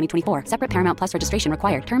 31st, 2024. Separate Paramount Plus registration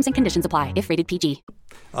required. Terms and conditions apply if rated PG.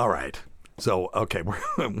 All right. So, okay,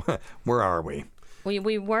 where are we? We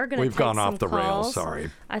were going to We've take gone some off the calls. rails,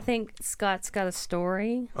 sorry. I think Scott's got a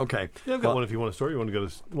story. Okay. Yeah, I've got one if you want a story. You want to go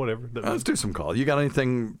to whatever. Let's do some calls. You got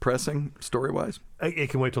anything pressing story-wise? It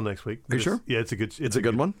can wait till next week. Are you sure? Yeah, it's a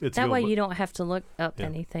good one. It's that a good way one. you don't have to look up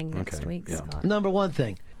anything next week, Scott. Number one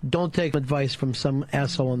thing, don't take advice from some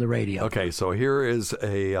asshole on the radio. Okay, so here is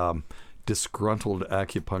a disgruntled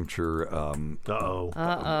acupuncture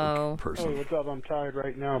person. Hey, what's up? I'm tired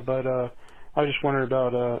right now, but I just wondered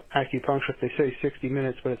about acupuncture. If they say 60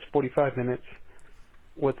 minutes, but it's 45 minutes,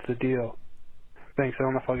 what's the deal? Thanks. I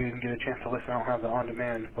don't know if I'll even get a chance to listen. I don't have the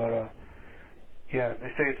on-demand, but yeah, they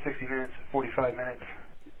say it's 60 minutes, 45 minutes.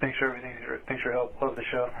 Thanks for everything. Thanks for your help. Love the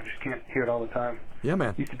show. I just can't hear it all the time. Yeah,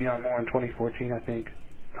 man. Used to be on more in 2014, I think,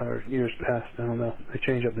 or years past. I don't know. They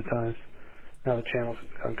change up the times. Now the channel's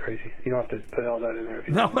gone crazy. You don't have to put all that in there. If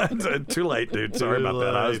you No, it's too late, dude. Sorry about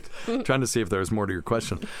that. I was trying to see if there was more to your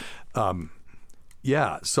question.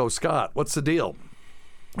 Yeah, so Scott, what's the deal?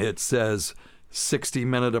 It says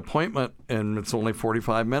 60-minute appointment, and it's only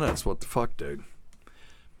 45 minutes. What the fuck, dude?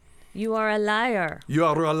 You are a liar. You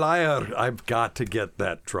are a liar. I've got to get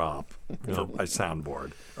that drop for my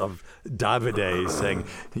soundboard of Davide saying,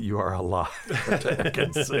 you are a liar.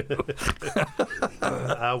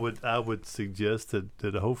 I would suggest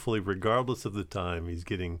that hopefully, regardless of the time, he's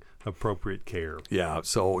getting appropriate care. Yeah,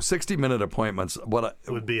 so 60-minute appointments. It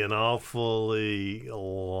would be an awfully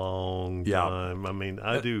long time. I mean,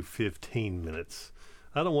 I do 15 minutes.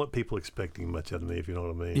 I don't want people expecting much out of me, if you know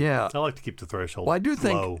what I mean. Yeah. I like to keep the threshold Well, I do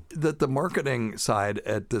think low. that the marketing side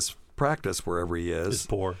at this practice, wherever he is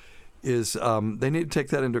poor. They need to take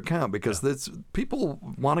that into account because people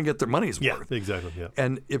want to get their money's worth. Yeah, exactly. Yeah.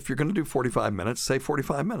 And if you're going to do 45 minutes, say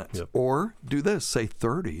 45 minutes. Yep. Or do this, say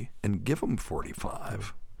 30 and give them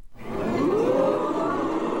 45.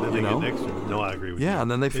 Then they get extra. No, I agree with you. Yeah,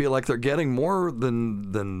 and then they feel like they're getting more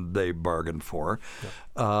than they bargained for.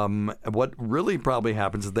 What really probably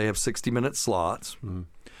happens is they have 60-minute slots, and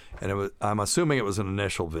I'm assuming it was an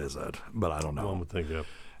initial visit, but I don't know. One would think, yeah.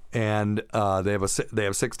 And they have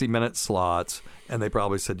 60-minute slots, and they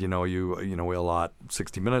probably said, we allot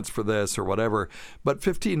 60 minutes for this or whatever. But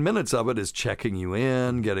 15 minutes of it is checking you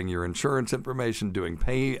in, getting your insurance information, doing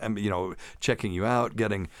checking you out,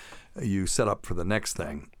 getting you set up for the next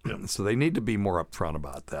thing. Yep. So they need to be more upfront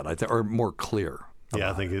about that, or more clear.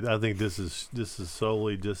 Yeah, I think this is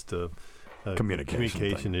solely just a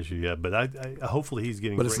communication issue. Yeah, but I hopefully he's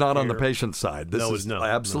getting. But it's not on the patient side. This is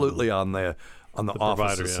absolutely on the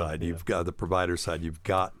officer side. You've got the provider side. You've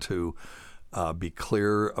got to be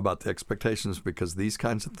clear about the expectations because these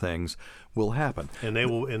kinds of things will happen. And they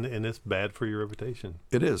will, and it's bad for your reputation.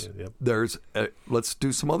 It is. Yeah, yep. There's. Let's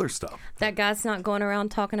do some other stuff. That guy's not going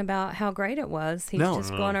around talking about how great it was. He's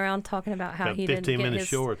just going around talking about how he didn't get 15 minutes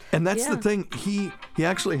short. And that's the thing. He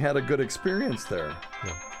actually had a good experience there.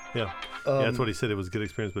 Yeah. That's what he said. It was a good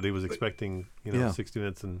experience, but he was expecting 60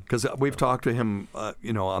 minutes. Because we've talked to him,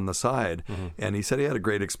 on the side, and he said he had a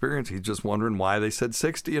great experience. He's just wondering why they said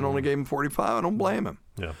 60 and only gave him 45. I don't blame him.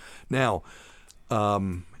 Yeah. Now,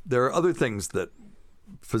 there are other things that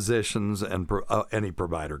physicians and any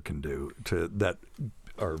provider can do that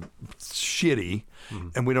are shitty,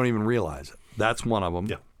 and we don't even realize it. That's one of them.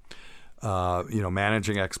 Yeah.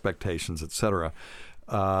 Managing expectations, et cetera.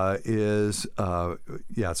 So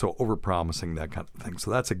overpromising, that kind of thing.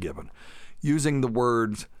 So that's a given. Using the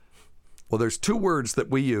words, there's two words that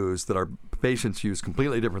we use that our patients use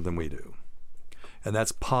completely different than we do, and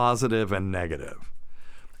that's positive and negative.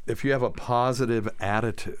 If you have a positive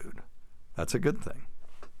attitude, that's a good thing.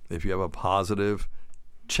 If you have a positive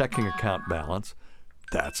checking account balance,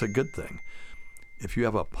 that's a good thing. If you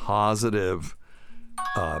have a positive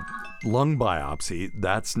lung biopsy,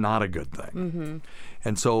 that's not a good thing. Mm-hmm.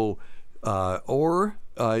 And so,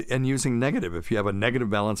 and using negative. If you have a negative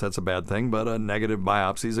balance, that's a bad thing, but a negative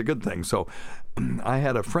biopsy is a good thing. So I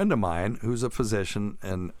had a friend of mine who's a physician,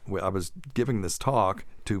 and I was giving this talk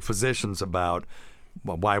to physicians about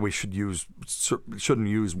why we shouldn't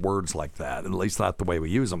use words like that, at least not the way we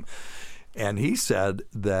use them. And he said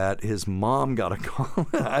that his mom got a call,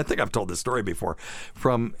 I think I've told this story before,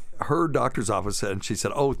 from her doctor's office, and she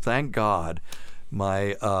said, "Oh, thank God,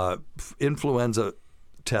 my influenza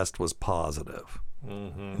test was positive."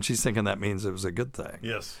 Mm-hmm. And she's thinking that means it was a good thing.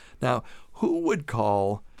 Yes. Now, who would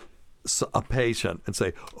call a patient and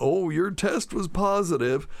say, "Oh, your test was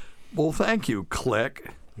positive. Well, thank you,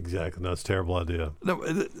 click." Exactly. That's a terrible idea. No,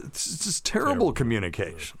 it's just terrible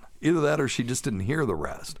communication. Either that or she just didn't hear the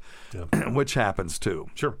rest, which happens too.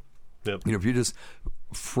 Sure. Yep. If you just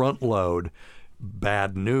front load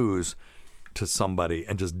bad news, to somebody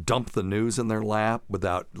and just dump the news in their lap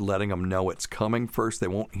without letting them know it's coming first, they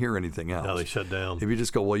won't hear anything else. No, they shut down. If you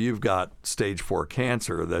just go, well, you've got stage 4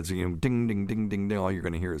 cancer, that's, ding, ding, ding, ding, ding, all you're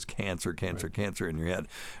going to hear is cancer, cancer, cancer in your head.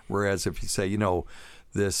 Whereas if you say,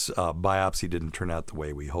 this biopsy didn't turn out the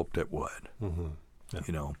way we hoped it would,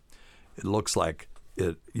 it looks like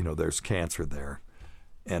it, there's cancer there,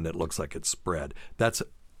 and it looks like it's spread. That's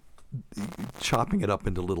chopping it up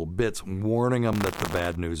into little bits, warning them that the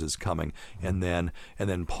bad news is coming, and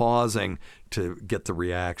then pausing to get the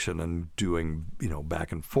reaction and doing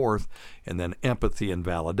back and forth, and then empathy and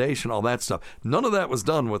validation, all that stuff. None of that was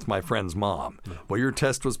done with my friend's mom. No. Well, your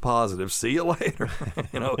test was positive. See you later.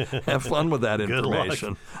 Have fun with that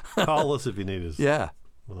information. Call us if you need us. Yeah.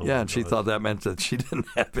 And she thought that meant that she didn't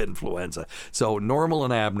have influenza. So normal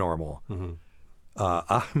and abnormal. Mm-hmm.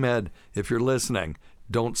 Ahmed, if you're listening,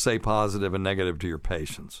 don't say positive and negative to your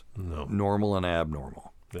patients. No. Normal and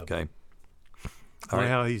abnormal. Yep. Okay. All right.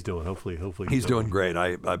 How he's doing? Hopefully he's doing great.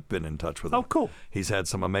 I've been in touch with him. Oh, cool. He's had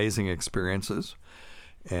some amazing experiences,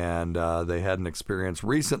 and they had an experience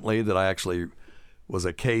recently that I actually was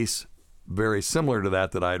a case very similar to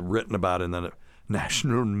that I had written about in the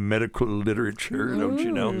National Medical Literature. Don't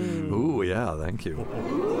you know? Ooh, yeah. Thank you.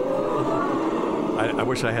 I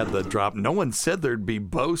wish I had the drop. No one said there'd be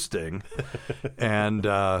boasting, and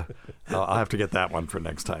I'll have to get that one for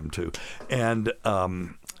next time too. And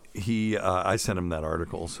I sent him that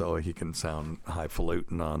article so he can sound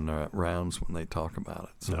highfalutin on rounds when they talk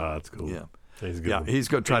about it. So, that's cool. Yeah, he's going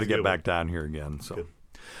to try to get back down here again. So. Good.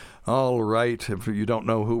 All right. If you don't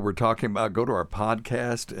know who we're talking about, go to our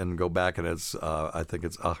podcast and go back, and it's I think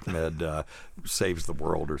it's Ahmed Saves the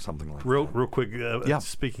World or something like that. Real quick,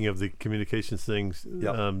 speaking of the communications things,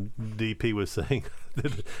 DP was saying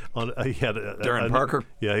that he had Darren Parker.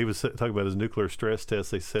 Yeah, he was talking about his nuclear stress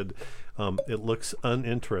test. They said it looks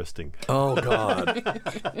uninteresting. Oh,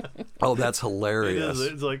 God. Oh, that's hilarious.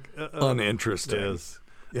 It's like uninteresting. Yes.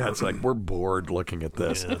 Yeah, it's like we're bored looking at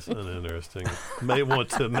this. Yes, uninteresting. May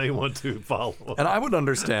want to follow. And I would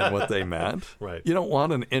understand what they meant. Right. You don't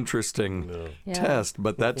want an interesting test,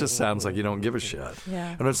 but that just sounds like you don't give a shit.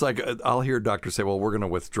 Yeah. And it's like I'll hear doctors say, "Well, we're going to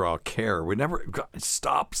withdraw care." We never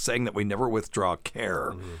stop saying that we never withdraw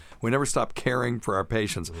care. Mm-hmm. We never stop caring for our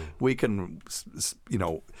patients. Mm-hmm. We can,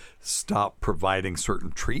 stop providing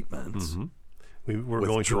certain treatments. Mm-hmm. We're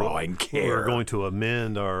going to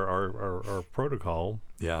amend our protocol.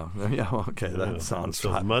 Yeah. Okay, that sounds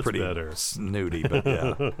much pretty better. Snooty, but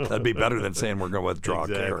that'd be better than saying we're going to withdraw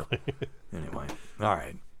care. Anyway, all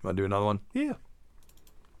right. Want to do another one? Yeah.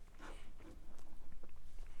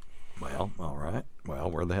 Well, all right.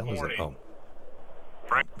 Well, where the hell is it? Oh,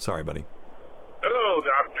 Frank. Sorry, buddy. Hello,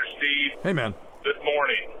 Dr. Steve. Hey, man. Good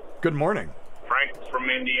morning. Good morning. Frank from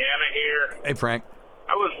Indiana here. Hey, Frank.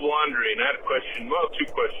 I was wondering, I had a question, two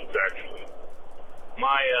questions actually.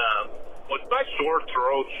 With my sore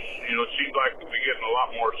throats, it seems like we're getting a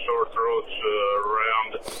lot more sore throats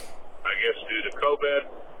around, I guess, due to COVID.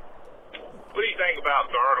 What do you think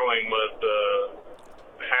about gargling with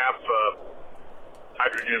half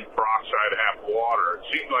hydrogen peroxide, half water?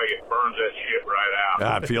 It seems like it burns that shit right out.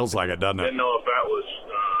 Yeah, it feels like it, doesn't it? Didn't know if that was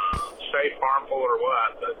safe, harmful, or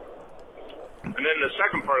what. And then the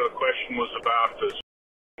second part of the question was about the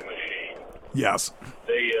machine. Yes.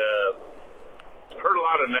 They heard a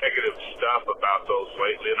lot of negative stuff about those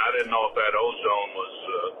lately, and I didn't know if that ozone was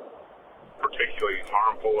particularly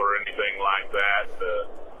harmful or anything like that.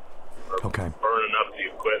 Or burning up the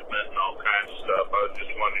equipment and all kinds of stuff. I was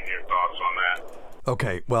just wondering your thoughts on that.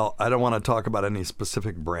 Okay. Well, I don't want to talk about any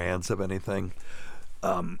specific brands of anything,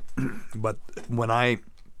 but when I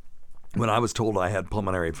was told I had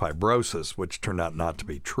pulmonary fibrosis, which turned out not to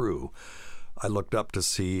be true, I looked up to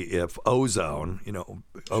see if ozone,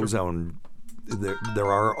 ozone, there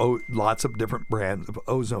are lots of different brands of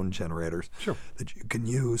ozone generators that you can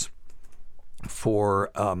use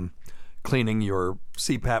for cleaning your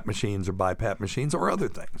CPAP machines or BiPAP machines or other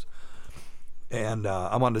things. And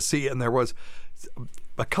I wanted to see, and there was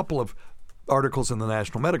a couple of articles in the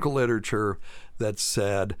National Medical Literature that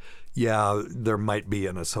said, yeah, there might be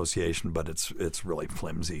an association, but it's really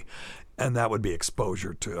flimsy. And that would be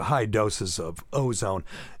exposure to high doses of ozone.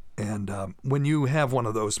 And when you have one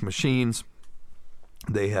of those machines,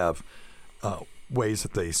 they have ways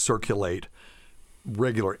that they circulate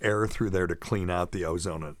regular air through there to clean out the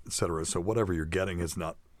ozone, et cetera. So whatever you're getting is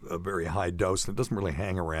not a very high dose. It doesn't really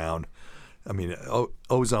hang around. I mean,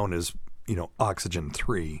 ozone is, oxygen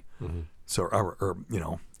 3. Mm-hmm. So, or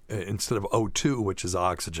instead of O2, which is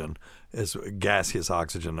oxygen, is gaseous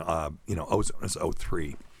oxygen, ozone is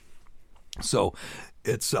O3. So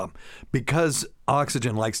it's because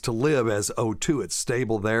oxygen likes to live as O2. It's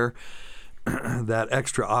stable there. That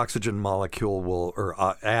extra oxygen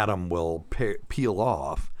molecule atom will peel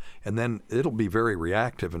off, and then it'll be very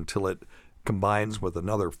reactive until it combines with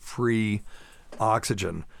another free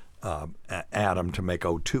oxygen atom to make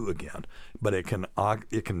O2 again. But it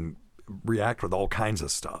can react with all kinds of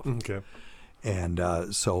stuff. Okay. And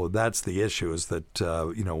so that's the issue, is that,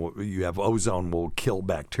 you have ozone will kill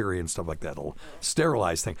bacteria and stuff like that. It'll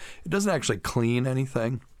sterilize things. It doesn't actually clean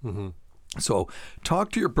anything. Mm-hmm. So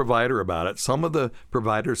talk to your provider about it. Some of the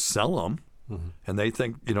providers sell them, and they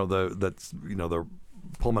think, the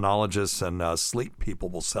pulmonologists and sleep people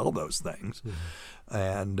will sell those things.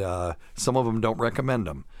 And some of them don't recommend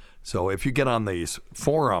them. So if you get on these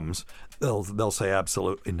forums, they'll say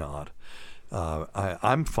absolutely not.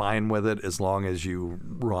 I'm fine with it as long as you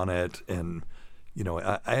run it, and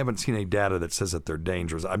I haven't seen any data that says that they're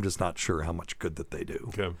dangerous. I'm just not sure how much good that they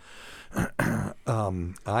do. Okay.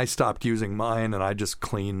 I stopped using mine, and I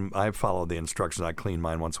follow the instructions. I clean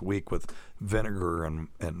mine once a week with vinegar and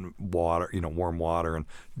water, warm water, and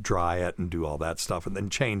dry it and do all that stuff, and then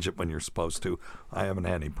change it when you're supposed to. I haven't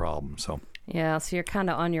had any problems. So. Yeah, so you're kind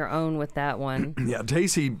of on your own with that one. Yeah,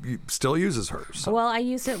 Daisy still uses hers. So. Well, I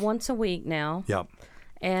use it once a week now. Yep.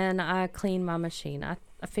 And I clean my machine. I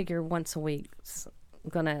figure once a week I'm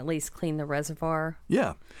going to at least clean the reservoir.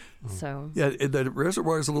 Yeah. So. Yeah, the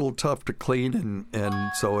reservoir is a little tough to clean,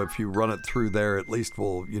 and so if you run it through there, at least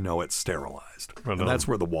it's sterilized. And that's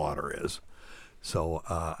where the water is. So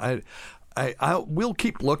I will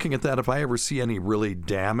keep looking at that if I ever see any really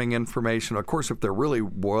damning information. Of course, if there really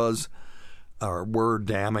was or were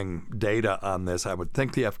damning data on this, I would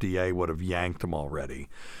think the FDA would have yanked them already.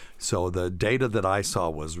 So the data that I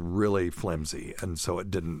saw was really flimsy, and so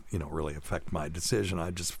it didn't, really affect my decision.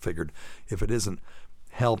 I just figured if it isn't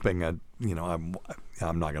helping, I'm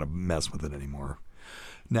not going to mess with it anymore.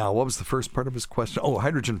 Now, what was the first part of his question? Oh,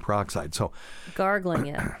 hydrogen peroxide. So gargling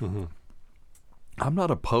it. I'm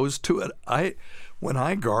not opposed to it. When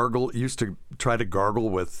I used to try to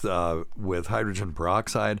gargle with hydrogen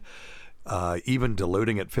peroxide. Even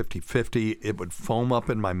diluting it 50-50, it would foam up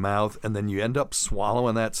in my mouth, and then you end up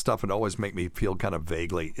swallowing that stuff. It always make me feel kind of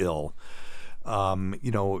vaguely ill.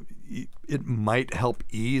 It might help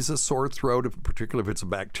ease a sore throat, particularly if it's a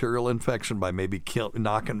bacterial infection, by maybe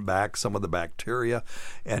knocking back some of the bacteria.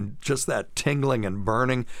 And just that tingling and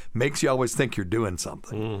burning makes you always think you're doing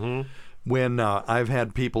something. Mm-hmm. When I've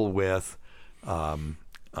had people with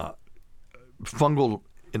fungal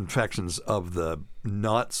infections of the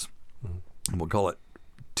nuts, and we'll call it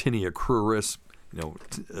tinea cruris,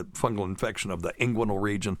 fungal infection of the inguinal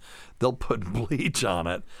region, they'll put bleach on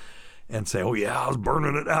it and say, oh, yeah, I was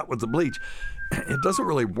burning it out with the bleach. It doesn't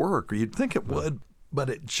really work. You'd think it would, but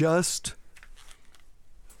it just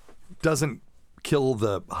doesn't kill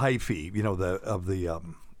the hyphae, of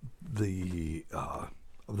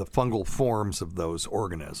the fungal forms of those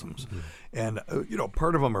organisms. And,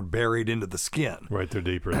 part of them are buried into the skin. Right, they're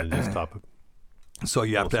deeper than just topic. So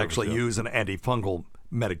you have to actually use an antifungal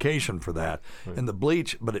medication for that. Right. And the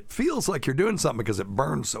bleach, but it feels like you're doing something because it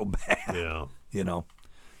burns so bad. Yeah.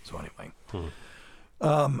 So anyway.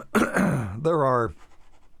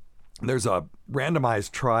 There's a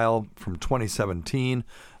randomized trial from 2017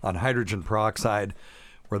 on hydrogen peroxide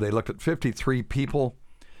where they looked at 53 people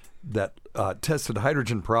that tested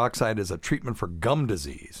hydrogen peroxide as a treatment for gum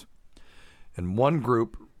disease. And one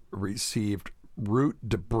group received root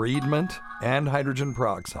debridement and hydrogen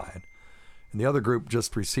peroxide, and the other group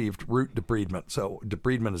just received root debridement. So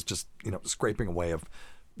debridement is just scraping away of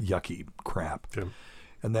yucky crap. Okay.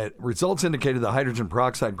 And that results indicated the hydrogen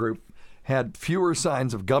peroxide group had fewer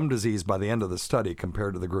signs of gum disease by the end of the study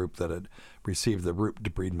compared to the group that had received the root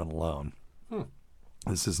debridement alone.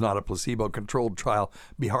 This is not a placebo-controlled trial.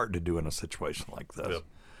 Be hard to do in a situation like this. Yep.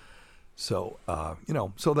 So,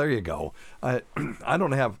 so there you go.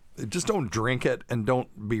 Just don't drink it and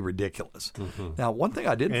don't be ridiculous. Mm-hmm. Now, one thing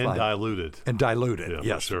I did find. And dilute it. Yeah,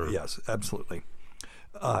 yes, sure. Yes, absolutely.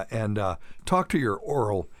 And talk to your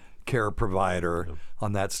oral care provider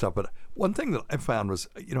on that stuff. But one thing that I found was,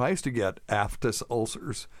 I used to get aphthous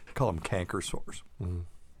ulcers, call them canker sores. Mm-hmm.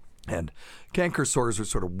 And canker sores are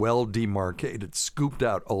sort of well demarcated, scooped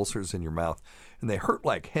out ulcers in your mouth, and they hurt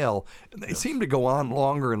like hell, and they seem to go on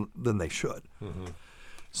longer than they should. Mm-hmm.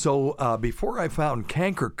 So before I found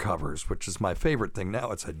canker covers, which is my favorite thing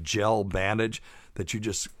now, it's a gel bandage that you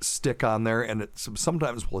just stick on there, and it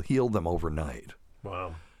sometimes will heal them overnight.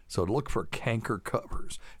 Wow. So look for canker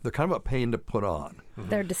covers. They're kind of a pain to put on.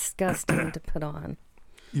 They're disgusting to put on.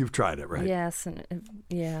 You've tried it, right? Yes, and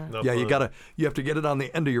yeah. Yeah, you have to get it on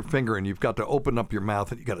the end of your finger, and you've got to open up your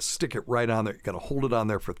mouth, and you got to stick it right on there. You got to hold it on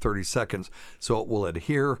there for 30 seconds, so it will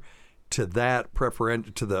adhere to that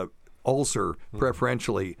to the ulcer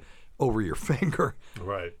preferentially over your finger.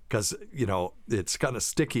 Right. Because it's kind of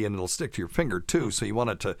sticky, and it'll stick to your finger too. So you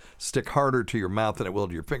want it to stick harder to your mouth than it will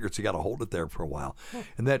to your finger. So you got to hold it there for a while,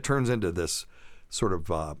 and that turns into this sort of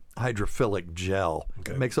hydrophilic gel.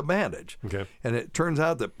 It makes a bandage. Okay. And it turns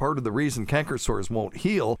out that part of the reason canker sores won't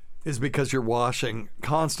heal is because you're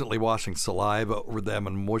constantly washing saliva over them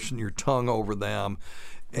and mushing your tongue over them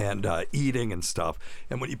and eating and stuff.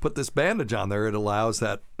 And when you put this bandage on there, it allows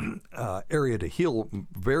that area to heal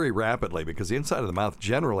very rapidly, because the inside of the mouth,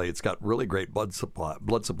 generally, it's got really great blood supply.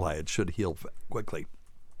 It should heal quickly.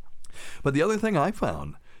 But the other thing I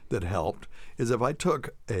found that helped is if I took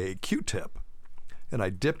a Q-tip and I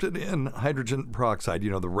dipped it in hydrogen peroxide,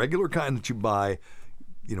 the regular kind that you buy,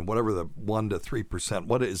 whatever the 1 to 3%.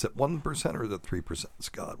 What is it, 1% or the 3%?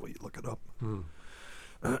 Scott, will you look it up?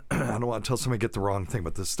 I don't want to tell somebody to get the wrong thing,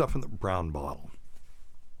 but there's stuff in the brown bottle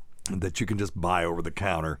that you can just buy over the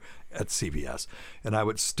counter at CVS. And I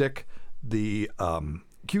would stick the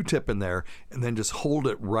Q-tip in there and then just hold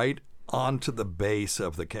it right onto the base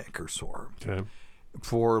of the canker sore. Okay.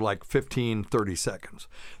 For like 15, 30 seconds.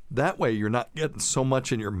 That way you're not getting so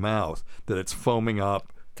much in your mouth that it's foaming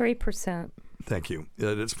up. 3%. Thank you.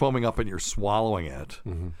 It's foaming up and you're swallowing it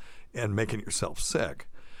and making yourself sick.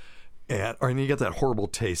 And you get that horrible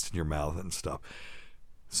taste in your mouth and stuff.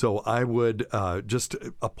 So I would just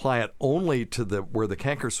apply it only to where the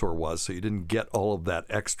canker sore was, so you didn't get all of that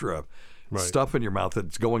extra stuff in your mouth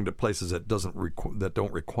that's going to places that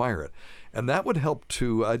don't require it. And that would help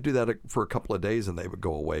too. I do that for a couple of days, and they would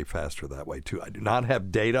go away faster that way too. I do not have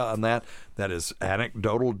data on that. That is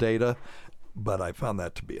anecdotal data, but I found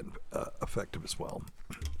that to be effective as well.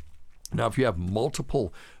 Now, if you have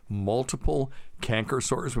multiple canker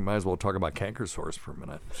sores, we might as well talk about canker sores for a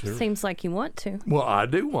minute. Sure. Seems like you want to. Well, I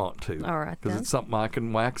do want to. All right, because it's something I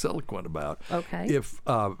can wax eloquent about. Okay.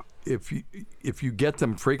 If you get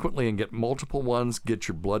them frequently and get multiple ones, get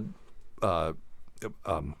your blood, your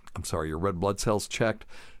red blood cells checked.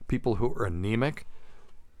 People who are anemic,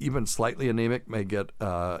 even slightly anemic, may get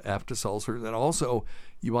aphthous ulcers. And also,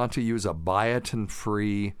 you want to use a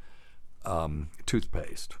biotin-free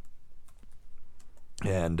toothpaste.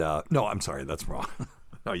 And no, I'm sorry, that's wrong.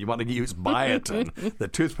 No, you want to use biotin, the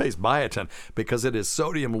toothpaste biotin, because it is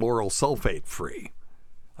sodium lauryl sulfate free.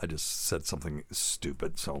 I just said something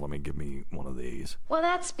stupid, so give me one of these. Well,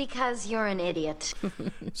 that's because you're an idiot.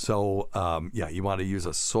 So, you want to use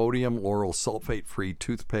a sodium lauryl sulfate free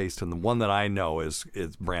toothpaste, and the one that I know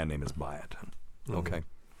its brand name is biotin. Okay,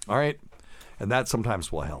 all right. And that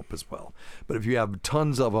sometimes will help as well. But if you have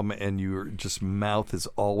tons of them and your just mouth is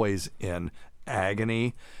always in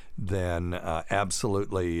agony, then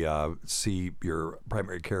absolutely see your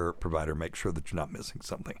primary care provider. Make sure that you're not missing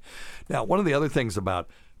something. Now, one of the other things about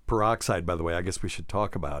peroxide, by the way, I guess we should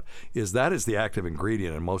talk about, is that is the active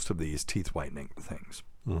ingredient in most of these teeth whitening things.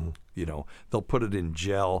 They'll put it in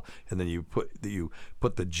gel, and then you put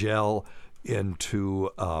the gel into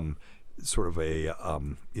sort of a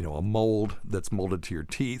mold that's molded to your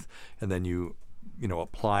teeth, and then you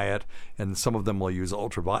apply it, and some of them will use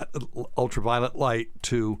ultraviolet light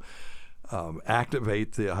to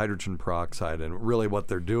activate the hydrogen peroxide. And really what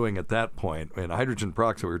they're doing at that point, and hydrogen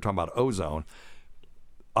peroxide, we were talking about ozone,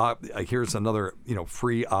 here's another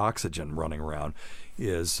free oxygen running around,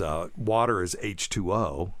 is water is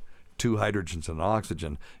H2O, 2 hydrogens and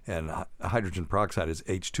oxygen, and hydrogen peroxide is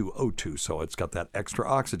H2O2. So it's got that extra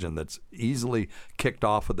oxygen that's easily kicked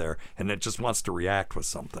off of there, and it just wants to react with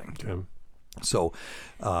something. Okay. So,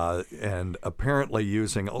 and apparently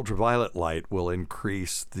using ultraviolet light will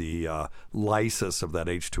increase the lysis of that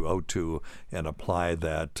H2O2 and apply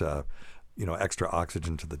that extra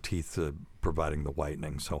oxygen to the teeth, providing the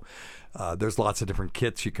whitening. So there's lots of different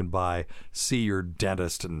kits you can buy. See your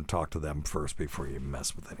dentist and talk to them first before you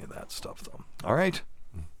mess with any of that stuff, though. All right?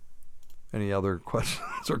 Any other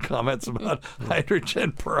questions or comments about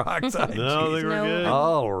hydrogen peroxide? No, I think we're good.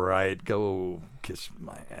 All right, go kiss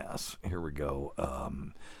my ass. Here we go.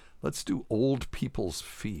 Let's do old people's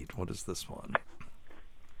feet. What is this one?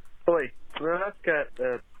 Boy, well, I've got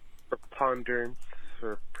a preponderance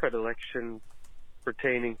or predilection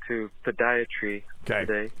pertaining to podiatry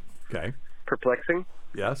today. Okay. Perplexing?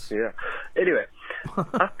 Yes. Yeah. Anyway,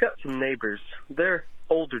 I've got some neighbors. They're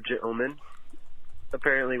older gentlemen,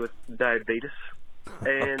 apparently with diabetes,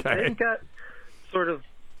 and they've got sort of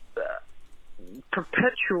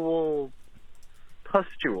perpetual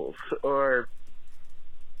pustules or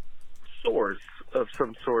sores of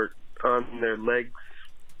some sort on their legs,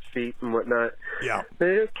 feet, and whatnot. Yeah.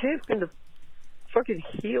 They can't seem to fucking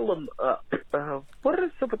heal them up. What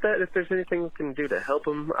is up with that? If there's anything we can do to help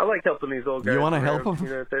them, I like helping these old guys. You want to help them?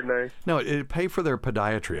 You know, they're nice. No, it'd pay for their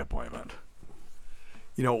podiatry appointment.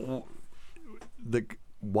 You know,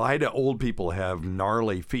 why do old people have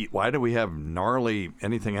gnarly feet? Why do we have gnarly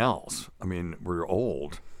anything else? I mean, we're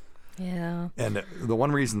old. Yeah. And the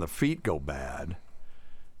one reason the feet go bad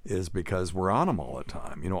is because we're on them all the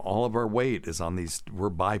time. You know, all of our weight is on these, we're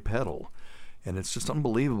bipedal. And it's just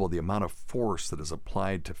unbelievable the amount of force that is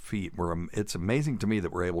applied to feet. It's amazing to me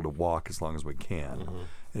that we're able to walk as long as we can. Mm-hmm.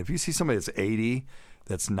 And if you see somebody that's 80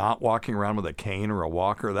 that's not walking around with a cane or a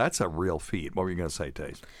walker, that's a real feat. What were you going to say,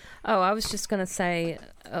 Taze? Oh, I was just going to say,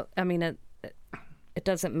 I mean, it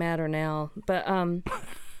doesn't matter now, but...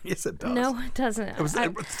 Yes, it does. No, it doesn't. It was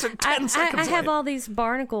 10 seconds I have late. all these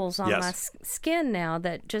barnacles on Yes. my skin now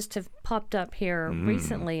that just have popped up here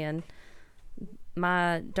recently, and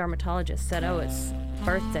my dermatologist said, "Oh, it's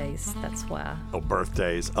birthdays. That's why." Oh,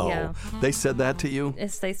 birthdays. Oh, Yeah. They said that to you?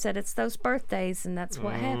 They said it's those birthdays, and that's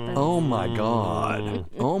what happens. Oh my God!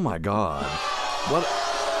 Oh my God!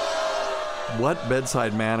 What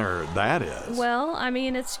bedside manner that is? Well, I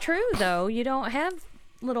mean, it's true though. You don't have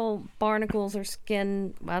little barnacles or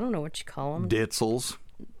skin. I don't know what you call them. Ditzels.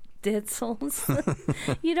 Ditzels.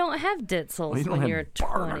 You don't have ditzels Well, you don't when have you're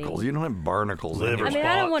barnacles. 20. You don't have barnacles. I mean,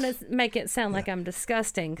 I don't want to make it sound like I'm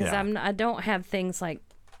disgusting because Yeah. I don't have things like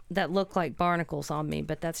that look like barnacles on me,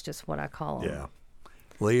 but that's just what I call them. Yeah.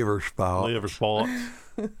 Liver spots. Liver spots.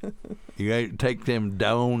 You got to take them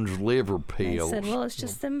Doan's liver I pills. said, well, it's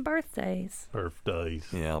just them birthdays. Birthdays.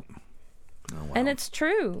 Yep. Oh, wow. And it's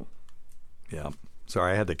true. Yep.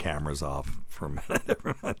 Sorry, I had the cameras off for a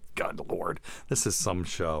minute. God Lord, this is some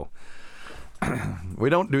show. We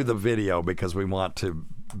don't do the video because we want to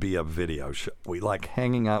be a video show. We like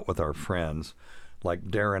hanging out with our friends like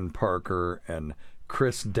Darren Parker and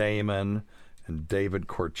Chris Damon and David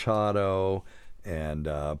Corchado and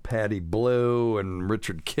Patty Blue and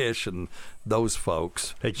Richard Kish and those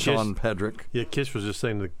folks. Hey, Sean Pedrick. Yeah, Kish was just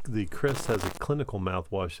saying the Chris has a clinical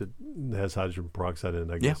mouthwash that has hydrogen peroxide in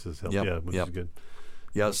it. I guess is help. Yep. Yeah, which Yep. is good.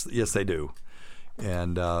 Yes, they do.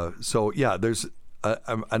 And so, yeah, there's. I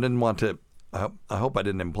didn't want to. I hope I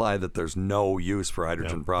didn't imply that there's no use for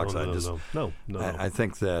hydrogen peroxide. No. I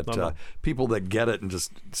think that No. people that get it and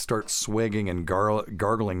just start swigging and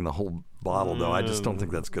gargling the whole bottle, though, I just don't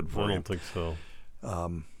think that's good for you. I don't think so.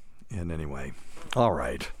 And anyway, all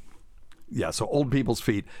right. Yeah, so old people's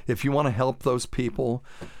feet. If you want to help those people,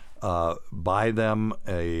 buy them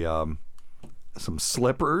some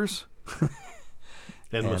slippers.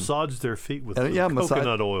 And massage their feet with yeah,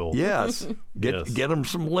 coconut oil. Yes. Get them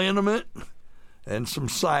some liniment and some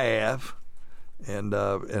salve and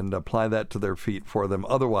apply that to their feet for them.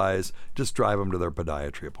 Otherwise, just drive them to their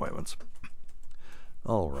podiatry appointments.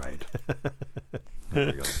 All right.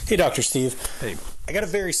 Hey, Dr. Steve. Hey. I got a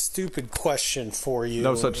very stupid question for you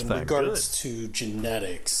No such in thing. regards to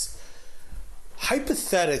genetics.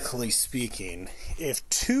 Hypothetically speaking, if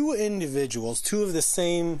two individuals, two of the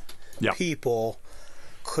same people,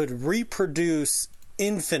 could reproduce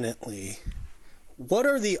infinitely, what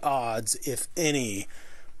are the odds, if any,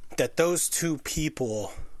 that those two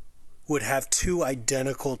people would have two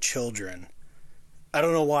identical children? I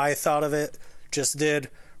don't know why I thought of it, just did.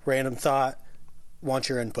 Random thought. Want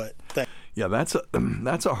your input. Yeah, that's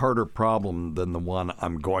a harder problem than the one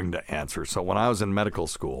I'm going to answer. So when I was in medical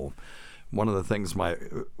school, one of the things my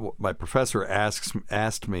professor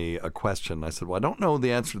asked me a question. I said, well, I don't know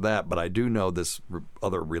the answer to that, but I do know this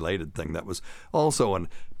other related thing that was also a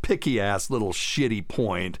picky-ass little shitty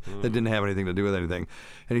point that didn't have anything to do with anything.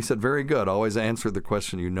 And he said, very good. Always answer the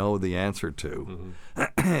question you know the answer to,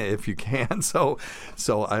 if you can. So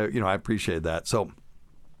I appreciate that. So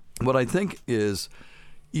what I think is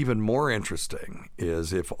even more interesting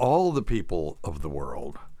is if all the people of the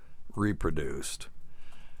world reproduced,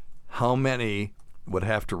 how many would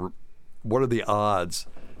have to, what are the odds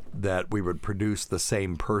that we would produce the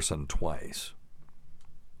same person twice?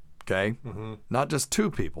 Okay? Mm-hmm. Not just two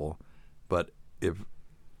people, but if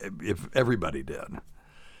everybody did.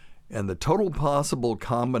 And the total possible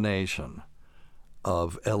combination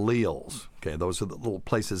of alleles, okay, those are the little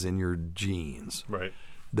places in your genes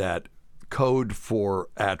that code for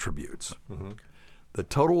attributes. Mm-hmm. The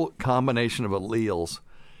total combination of alleles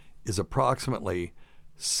is approximately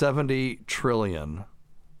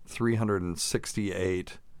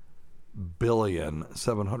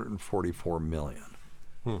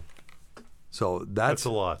 70,368,744,000,000. So that's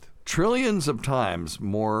a lot. Trillions of times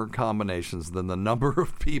more combinations than the number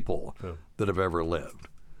of people that have ever lived.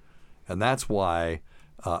 And that's why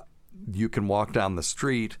you can walk down the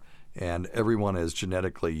street and everyone is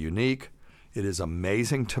genetically unique. It is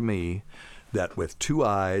amazing to me that with 2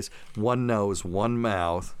 eyes, 1 nose, 1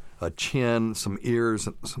 mouth, a chin, some ears,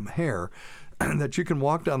 and some hair, that you can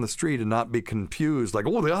walk down the street and not be confused like,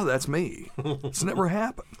 oh, yeah, that's me. It's never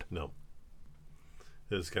happened. No.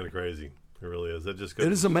 It's kind of crazy. It really is. It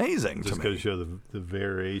is amazing to me. Just goes to show the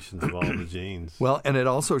variations of all the genes. Well, and it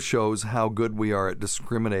also shows how good we are at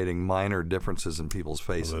discriminating minor differences in people's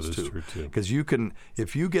faces, that is true, too. Because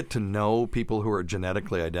if you get to know people who are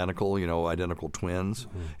genetically identical, identical twins,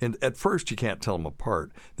 and at first you can't tell them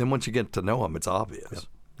apart. Then once you get to know them, it's obvious.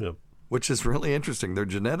 Yep. Which is really interesting. They're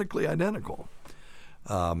genetically identical.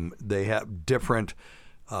 They have different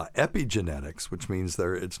epigenetics, which means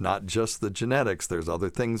it's not just the genetics. There's other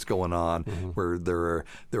things going on where there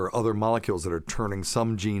are other molecules that are turning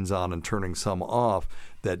some genes on and turning some off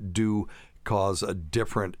that do cause a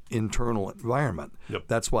different internal environment. Yep.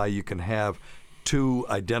 That's why you can have 2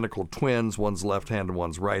 identical twins. One's left-handed,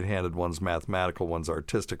 one's right-handed, one's mathematical, one's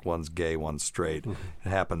artistic, one's gay, one's straight. It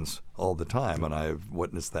happens all the time, and I've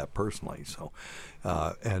witnessed that personally. So,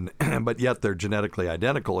 but yet they're genetically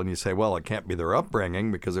identical, and you say, well, it can't be their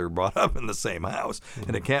upbringing because they were brought up in the same house,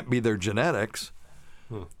 and it can't be their genetics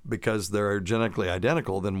because they're genetically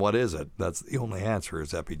identical. Then what is it? That's the only answer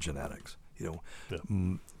is epigenetics.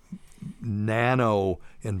 Nano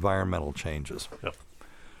environmental changes. Yep.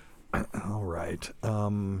 All right.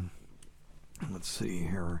 Let's see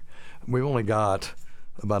here. We've only got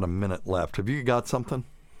about a minute left. Have you got something?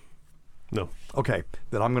 No. Okay.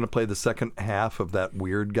 Then I'm going to play the second half of that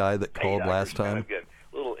weird guy that called last time. I get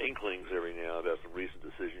little inklings every now and then about some recent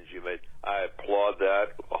decisions you made. I applaud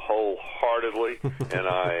that wholeheartedly, and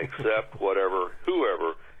I accept whoever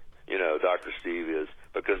Dr. Steve is,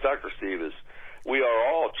 because Dr. Steve is, we are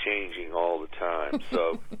all changing all the time.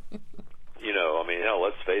 So,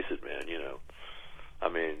 let's face it, man,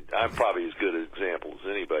 I'm probably as good an example as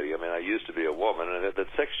anybody. I used to be a woman and I had that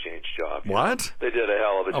sex change job. What? They did a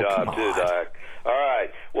hell of a job, too, Doc. All right.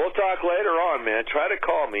 We'll talk later on, man. Try to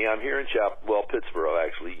call me. I'm here in Pittsburgh,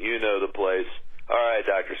 actually. You know the place. All right,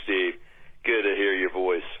 Dr. Steve. Good to hear your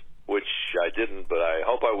voice, which I didn't, but I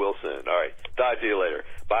hope I will soon. All right. Talk to you later.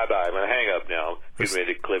 Bye-bye. I'm going to hang up now. Get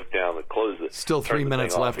ready to clip down and close it. Still 3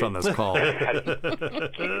 minutes left on this call. I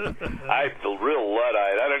feel real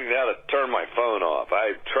Luddite. I don't even know how to turn my phone off.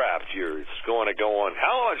 I'm trapped here. It's going to go on.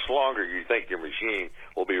 How much longer do you think your machine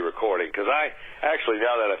will be recording? Because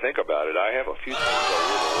now that I think about it, I have a few things I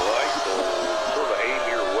would like to sort of aim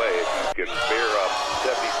your way if you can bear up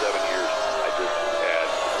 77 years I just had.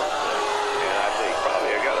 And I think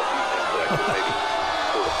probably I got a few things that I could maybe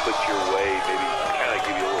sort of put your way, maybe kind of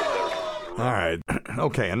give you a little better. All right.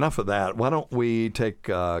 Okay, enough of that. Why don't we take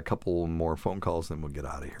a couple more phone calls, then we'll get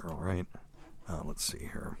out of here, all right? Let's see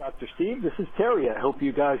here. Dr. Steve, this is Terry. I hope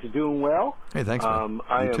you guys are doing well. Hey, thanks, man.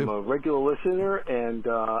 I am a regular listener, and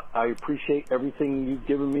I appreciate everything you've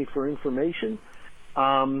given me for information.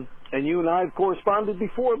 And you and I have corresponded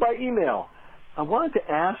before by email. I wanted to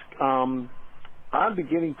ask, I'm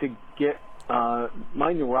beginning to get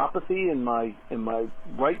my neuropathy in my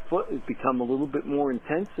right foot has become a little bit more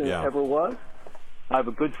intense than it ever was. I have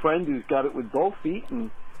a good friend who's got it with both feet,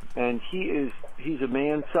 and he's a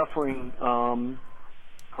man suffering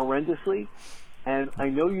horrendously. And I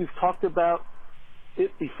know you've talked about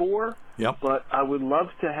it before, but I would love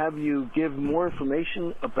to have you give more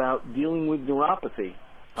information about dealing with neuropathy.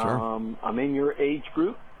 Sure. I'm in your age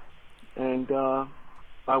group, and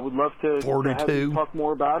I would love to have you talk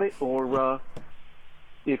more about it, or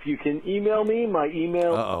if you can email me, my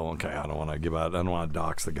email. Okay. I don't want to give out. I don't want to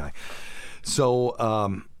dox the guy. So,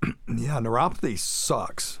 neuropathy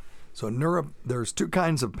sucks. So there's 2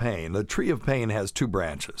 kinds of pain. The tree of pain has 2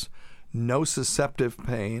 branches: nociceptive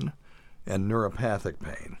pain and neuropathic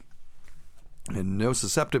pain. And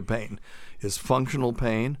nociceptive pain is functional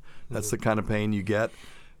pain. That's the kind of pain you get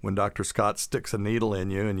when Dr. Scott sticks a needle in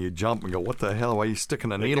you and you jump and go, what the hell? Why are you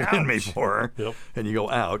sticking a needle in me for? Yep. And you go,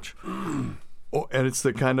 ouch. And it's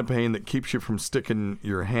the kind of pain that keeps you from sticking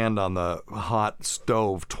your hand on the hot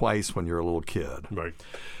stove twice when you're a little kid. Right.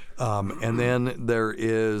 And then there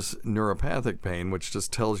is neuropathic pain, which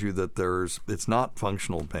just tells you that it's not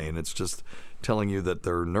functional pain. It's just telling you that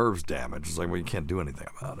there are nerves damaged. It's like, well, you can't do anything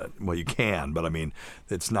about it. Well, you can, but I mean,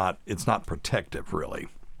 it's not protective, really.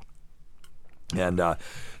 And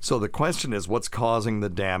so the question is, what's causing the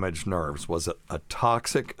damaged nerves? Was it a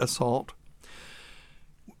toxic assault,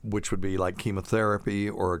 which would be like chemotherapy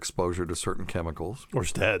or exposure to certain chemicals? Or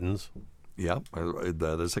statins. Yep,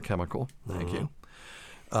 that is a chemical. Thank you.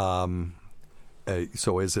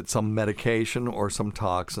 So is it some medication or some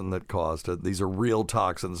toxin that caused it? These are real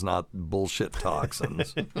toxins, not bullshit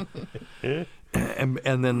toxins. and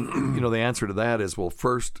then, the answer to that is, well,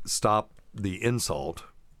 first stop the insult.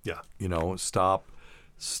 Yeah.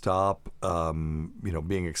 Stop,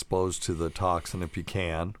 being exposed to the toxin if you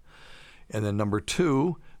can. And then number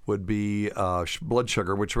 2 would be blood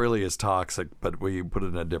sugar, which really is toxic, but we put it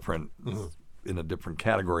in a different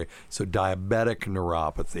category. So diabetic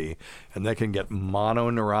neuropathy, and they can get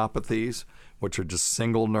mononeuropathies, which are just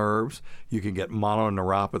single nerves. You can get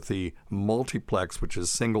mononeuropathy multiplex, which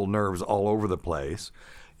is single nerves all over the place,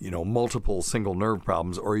 multiple single nerve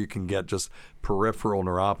problems, or you can get just peripheral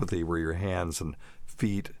neuropathy where your hands and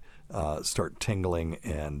feet start tingling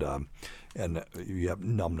and you have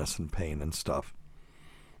numbness and pain and stuff.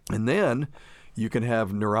 And then you can have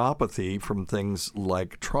neuropathy from things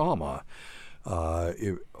like trauma.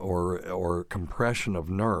 Or compression of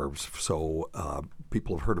nerves. So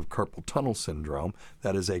people have heard of carpal tunnel syndrome.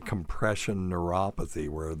 That is a compression neuropathy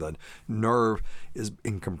where the nerve is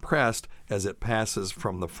being compressed as it passes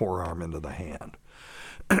from the forearm into the hand.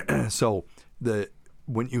 So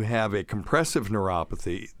when you have a compressive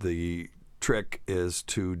neuropathy, the trick is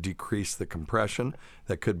to decrease the compression.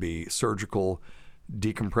 That could be surgical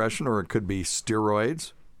decompression, or it could be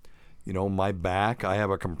steroids. My back, I have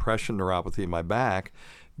a compression neuropathy in my back,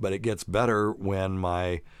 but it gets better when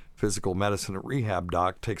my physical medicine and rehab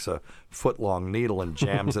doc takes a foot-long needle and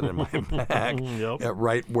jams it in my back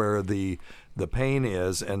right where the pain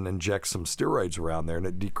is and injects some steroids around there, and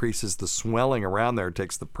it decreases the swelling around there,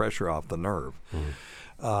 takes the pressure off the nerve.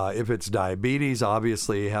 If it's diabetes,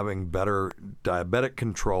 obviously having better diabetic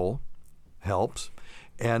control helps.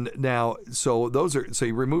 And now, so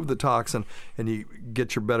you remove the toxin and you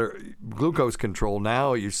get your better glucose control.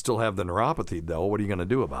 Now you still have the neuropathy, though. What are you going to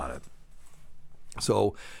do about it?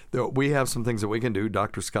 So we have some things that we can do.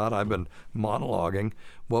 Dr. Scott, I've been monologuing.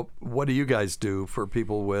 What do you guys do for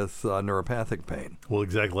people with neuropathic pain? Well,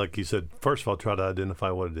 exactly like you said. First of all, try to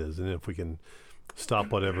identify what it is, and if we can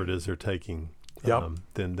stop whatever it is they're taking.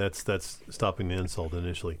 Then that's stopping the insult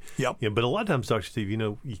initially. Yeah, but a lot of times, Dr. Steve,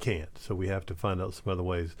 you can't. So we have to find out some other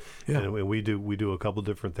ways. Yeah. And we do a couple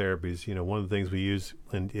different therapies. One of the things we use,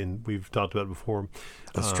 and we've talked about it before.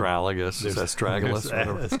 Astragalus.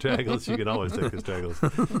 Astragalus. You can always take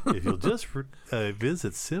astragalus. If you'll just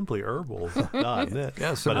visit simplyherbals.net.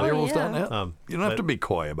 Yeah, simplyherbals.net. You don't have to be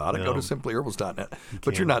coy about it. Go to simplyherbals.net.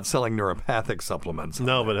 But you're not selling neuropathic supplements.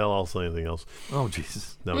 No, but hell, I'll say anything else. Oh,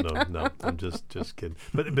 Jesus. No. I'm just kidding.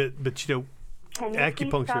 But Can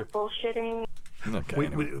acupuncture. Stop bullshitting? Okay,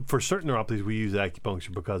 for certain neuropathies, we use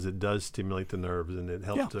acupuncture because it does stimulate the nerves and it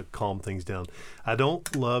helps to calm things down. I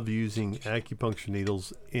don't love using acupuncture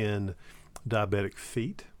needles in diabetic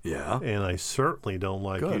feet. Yeah. And I certainly don't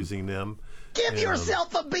like using them. Give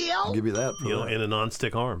yourself a bill. I'll give you that. In a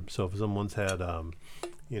non-stick arm. So if someone's had,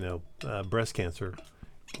 breast cancer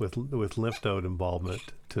with lymph node involvement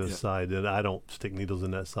to a side, then I don't stick needles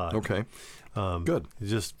in that side. Okay. Good.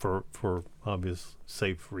 Just for obvious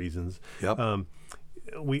safe reasons. Yep.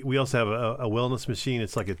 We also have a wellness machine.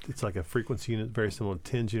 It's like a frequency unit, very similar to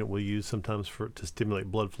TENS unit we use sometimes to stimulate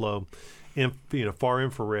blood flow. Far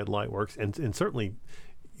infrared light works, and certainly.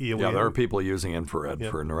 There are people using infrared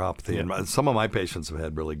for neuropathy, and some of my patients have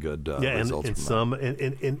had really good results. And some,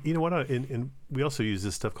 and you know what? And we also use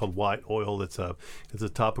this stuff called white oil. It's a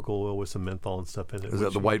topical oil with some menthol and stuff in it. Is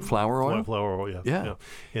that the white flower oil? White flower oil, yeah.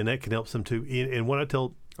 And that can help some too. And what I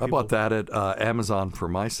tell I bought that at Amazon for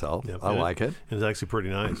myself. I like it. It's actually pretty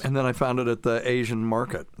nice. And then I found it at the Asian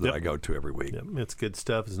market that I go to every week. Yep. It's good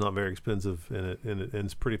stuff. It's not very expensive, and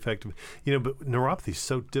it's pretty effective. But neuropathy is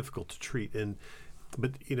so difficult to treat,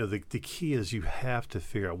 But the key is you have to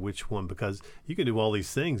figure out which one, because you can do all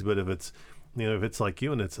these things, but if it's like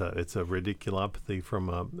you and it's a radiculopathy from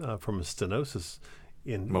a stenosis.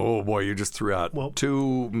 Oh boy, you just threw out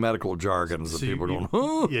two medical jargons that people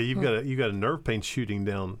don't. Yeah, you got a nerve pain shooting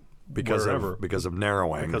down because of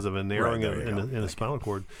narrowing. Because of a narrowing in a spinal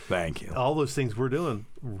cord. Thank you. All those things we're doing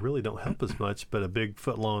really don't help as much, but a big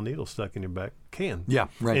foot-long needle stuck in your back can. Yeah,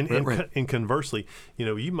 right. And conversely,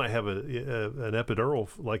 you might have an epidural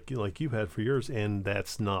like you've had for years, and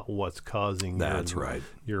that's not what's causing. That's right.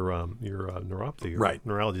 Your neuropathy, right?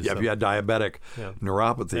 Neuralgia. Yeah, if you had diabetic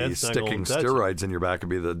neuropathy, sticking steroids in your back would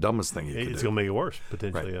be the dumbest thing you could do. It's going to make it worse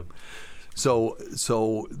potentially. Right. Yeah. So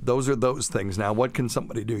those are those things. Now, what can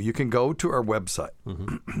somebody do? You can go to our website,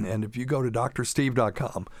 and if you go to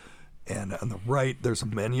drsteve.com, and on the right there's a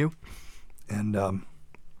menu, and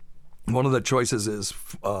one of the choices is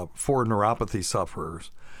for neuropathy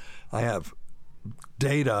sufferers. I have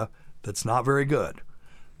data that's not very good,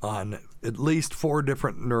 on at least 4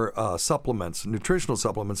 different supplements, nutritional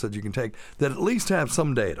supplements that you can take that at least have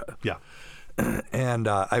some data. Yeah. And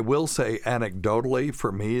I will say, anecdotally,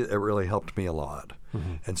 for me, it really helped me a lot.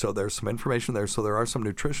 Mm-hmm. And so there's some information there. So there are some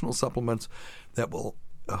nutritional supplements that will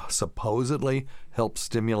supposedly help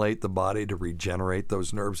stimulate the body to regenerate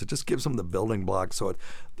those nerves. It just gives them the building blocks, so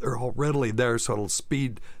they're already there, so it'll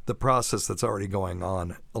speed the process that's already going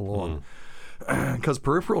on along. Because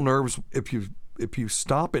peripheral nerves, if you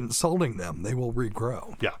stop insulting them, they will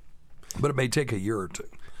regrow. Yeah. But it may take a year or two.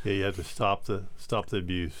 Yeah, you have to stop the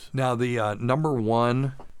abuse. Now, the number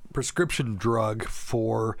one prescription drug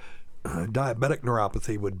for diabetic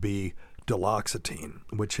neuropathy would be duloxetine,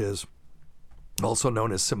 which is also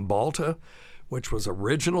known as Cymbalta, which was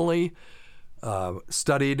originally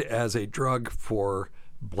studied as a drug for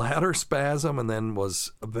bladder spasm and then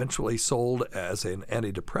was eventually sold as an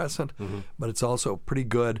antidepressant. Mm-hmm. But it's also pretty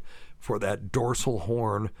good for that dorsal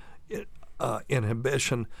horn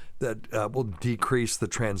inhibition that will decrease the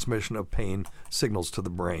transmission of pain signals to the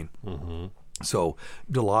brain. Mm-hmm. So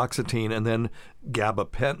duloxetine, and then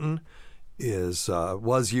gabapentin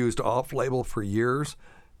was used off-label for years,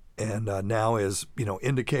 and now is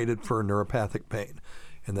indicated for neuropathic pain.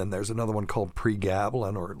 And then there's another one called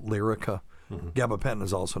pregabalin or Lyrica. Mm-hmm. Gabapentin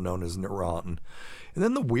is also known as Neurontin. And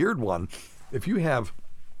then the weird one, if you have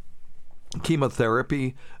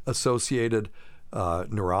chemotherapy-associated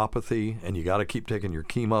neuropathy and you got to keep taking your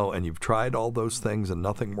chemo and you've tried all those things and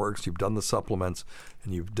nothing works, you've done the supplements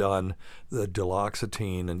and you've done the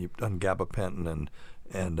duloxetine and you've done gabapentin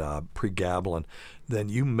and pregabalin, then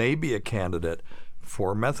you may be a candidate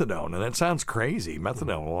for methadone. And it sounds crazy.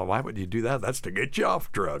 Methadone, well, why would you do that? That's to get you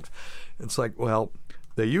off drugs. It's like, well,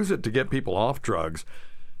 they use it to get people off drugs,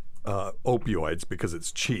 opioids, because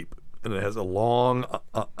it's cheap and it has a long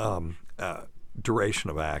duration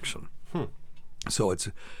of action. So it's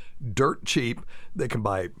dirt cheap. They can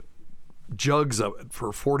buy jugs of it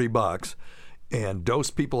for $40 and dose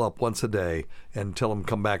people up once a day and tell them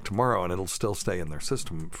come back tomorrow, and it'll still stay in their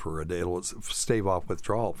system for a day. It'll stave off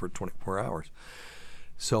withdrawal for 24 hours.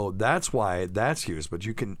 So that's why that's used, but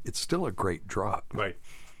it's still a great drug. Right.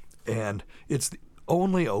 And it's the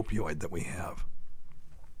only opioid that we have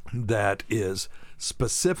that is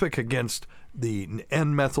specific against the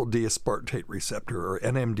N-methyl D-aspartate receptor, or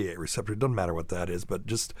NMDA receptor. It doesn't matter what that is, but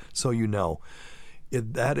just so you know,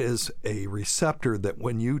 that is a receptor that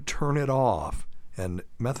when you turn it off, and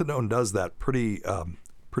methadone does that pretty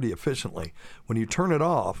efficiently, when you turn it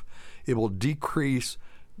off, it will decrease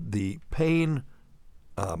the pain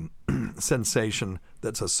sensation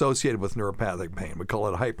that's associated with neuropathic pain. We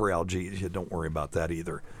call it hyperalgesia. Don't worry about that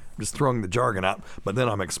either. I'm just throwing the jargon out, but then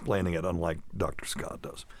I'm explaining it unlike Dr. Scott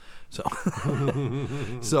does. So,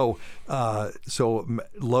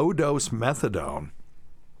 low-dose methadone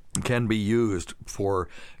can be used for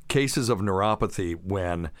cases of neuropathy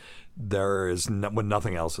when when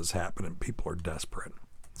nothing else has happened and people are desperate.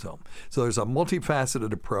 So there's a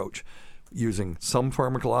multifaceted approach using some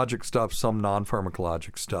pharmacologic stuff, some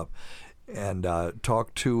non-pharmacologic stuff. And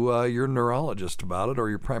talk to your neurologist about it, or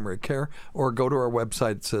your primary care, or go to our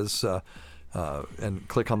website that says and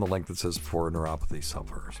click on the link that says for neuropathy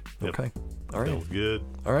sufferers. Yep. Okay? All right. Sounds good.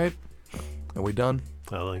 All right. Are we done?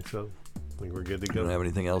 I think so. I think we're good to go. You don't have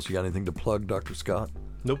anything else? You got anything to plug, Dr. Scott?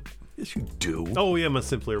 Nope. Yes, you do. Oh, yeah, my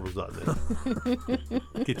Simply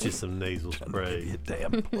Herbals.net. Get you some nasal spray. You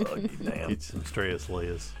damn plug, you damn. Get some Stress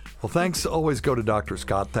Leas. Well, thanks. Always go to Dr.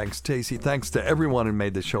 Scott. Thanks, Stacey. Thanks to everyone who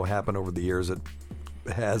made this show happen over the years. It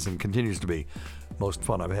has and continues to be most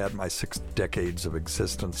fun I've had in my 6 decades of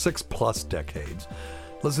existence, 6+ decades.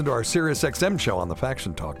 Listen to our SiriusXM show on the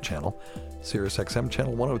Faction Talk channel. SiriusXM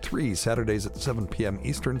channel 103, Saturdays at 7 p.m.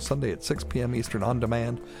 Eastern, Sunday at 6 p.m. Eastern on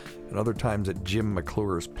demand, and other times at Jim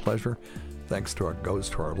McClure's pleasure. Thanks goes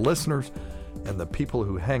to our listeners and the people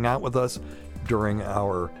who hang out with us during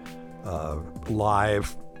our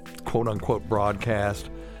live quote-unquote broadcast.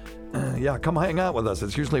 Yeah, come hang out with us.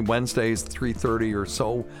 It's usually Wednesdays, 3:30 or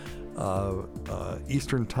so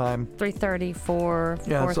Eastern time. 3:30, 4,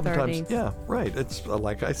 yeah, 4:30. Sometimes, yeah, right. It's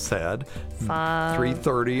like I said, 5.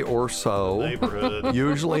 3:30 or so. Neighborhood.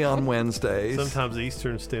 Usually on Wednesdays. Sometimes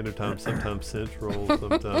Eastern Standard Time, sometimes Central,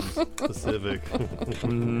 sometimes Pacific.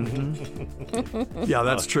 Mm-hmm. Yeah,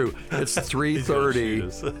 that's true. It's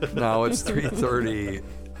 3:30. No, it's 3:30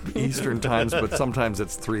 Eastern times, but sometimes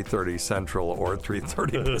it's 3:30 Central or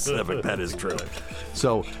 3:30 Pacific. That is true.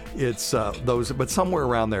 So it's those, but somewhere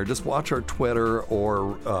around there. Just watch our Twitter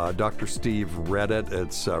or Dr. Steve Reddit.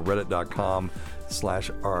 It's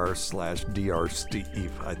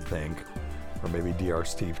reddit.com/r/drsteve, I think, or maybe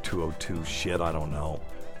drsteve202. Shit, I don't know.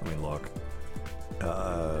 Let me look.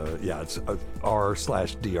 it's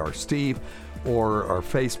r/Dr. Steve, or our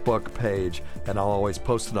Facebook page, and I'll always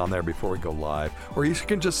post it on there before we go live. Or you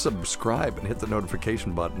can just subscribe and hit the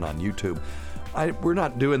notification button on YouTube. We're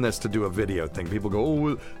not doing this to do a video thing. People go,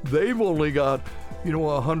 oh, they've only got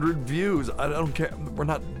 100 views. I don't care. We're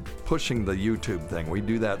not pushing the YouTube thing. We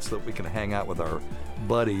do that so that we can hang out with our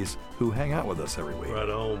buddies who hang out with us every week. Right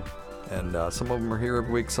on. And some of them are here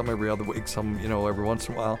every week, some every other week, some every once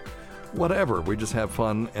in a while. Whatever. We just have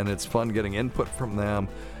fun, and it's fun getting input from them.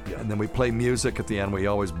 Yeah. And then we play music at the end. We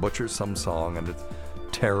always butcher some song, and it's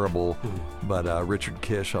terrible. But Richard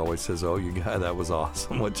Kish always says, oh, you guy, that was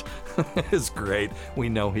awesome, which is great. We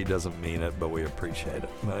know he doesn't mean it, but we appreciate it.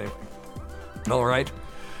 But anyway. All right.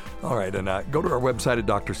 And go to our website at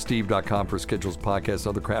drsteve.com for schedules, podcasts,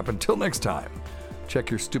 other crap. Until next time, check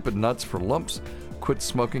your stupid nuts for lumps. Quit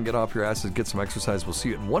smoking, get off your asses, get some exercise. We'll see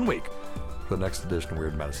you in 1 week for the next edition of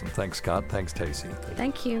Weird Medicine. Thanks, Scott. Thanks, Tacey.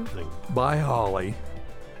 Thank you. Bye, Holly.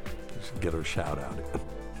 You should get her a shout out.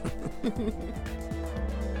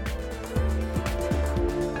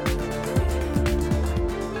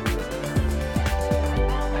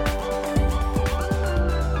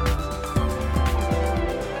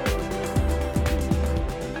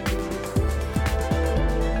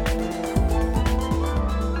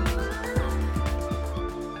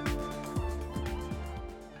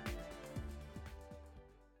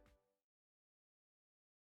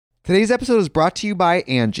 Today's episode is brought to you by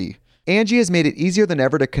Angie. Angie has made it easier than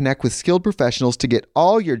ever to connect with skilled professionals to get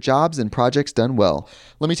all your jobs and projects done well.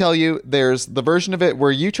 Let me tell you, there's the version of it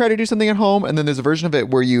where you try to do something at home, and then there's a version of it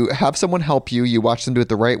where you have someone help you, you watch them do it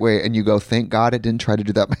the right way, and you go, thank God I didn't try to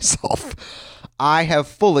do that myself. I have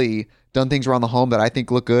fully done things around the home that I think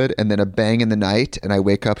look good, and then a bang in the night, and I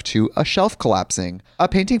wake up to a shelf collapsing, a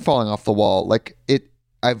painting falling off the wall.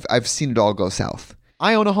 I've seen it all go south.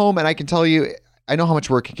 I own a home, and I can tell you, I know how much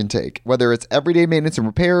work it can take. Whether it's everyday maintenance and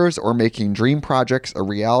repairs or making dream projects a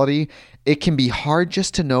reality, it can be hard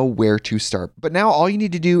just to know where to start. But now all you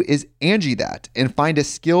need to do is Angie that and find a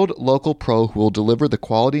skilled local pro who will deliver the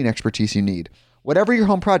quality and expertise you need. Whatever your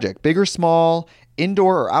home project, big or small,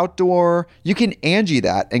 indoor or outdoor, you can Angie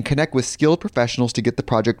that and connect with skilled professionals to get the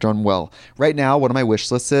project done well. Right now, one of my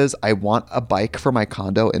wish lists is I want a bike for my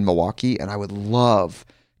condo in Milwaukee, and I would love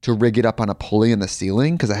to rig it up on a pulley in the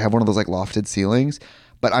ceiling because I have one of those lofted ceilings,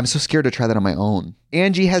 but I'm so scared to try that on my own.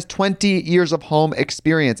 Angie has 20 years of home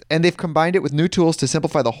experience, and they've combined it with new tools to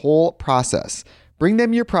simplify the whole process. Bring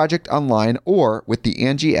them your project online or with the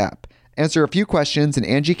Angie app. Answer a few questions and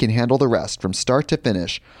Angie can handle the rest from start to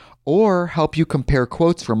finish, or help you compare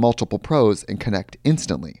quotes from multiple pros and connect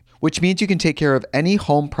instantly, which means you can take care of any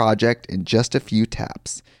home project in just a few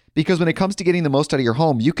taps. Because when it comes to getting the most out of your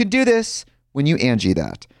home, you can do this when you Angie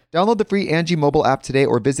that. Download the free Angie mobile app today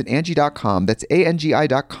or visit Angie.com. That's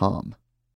ANGI.com.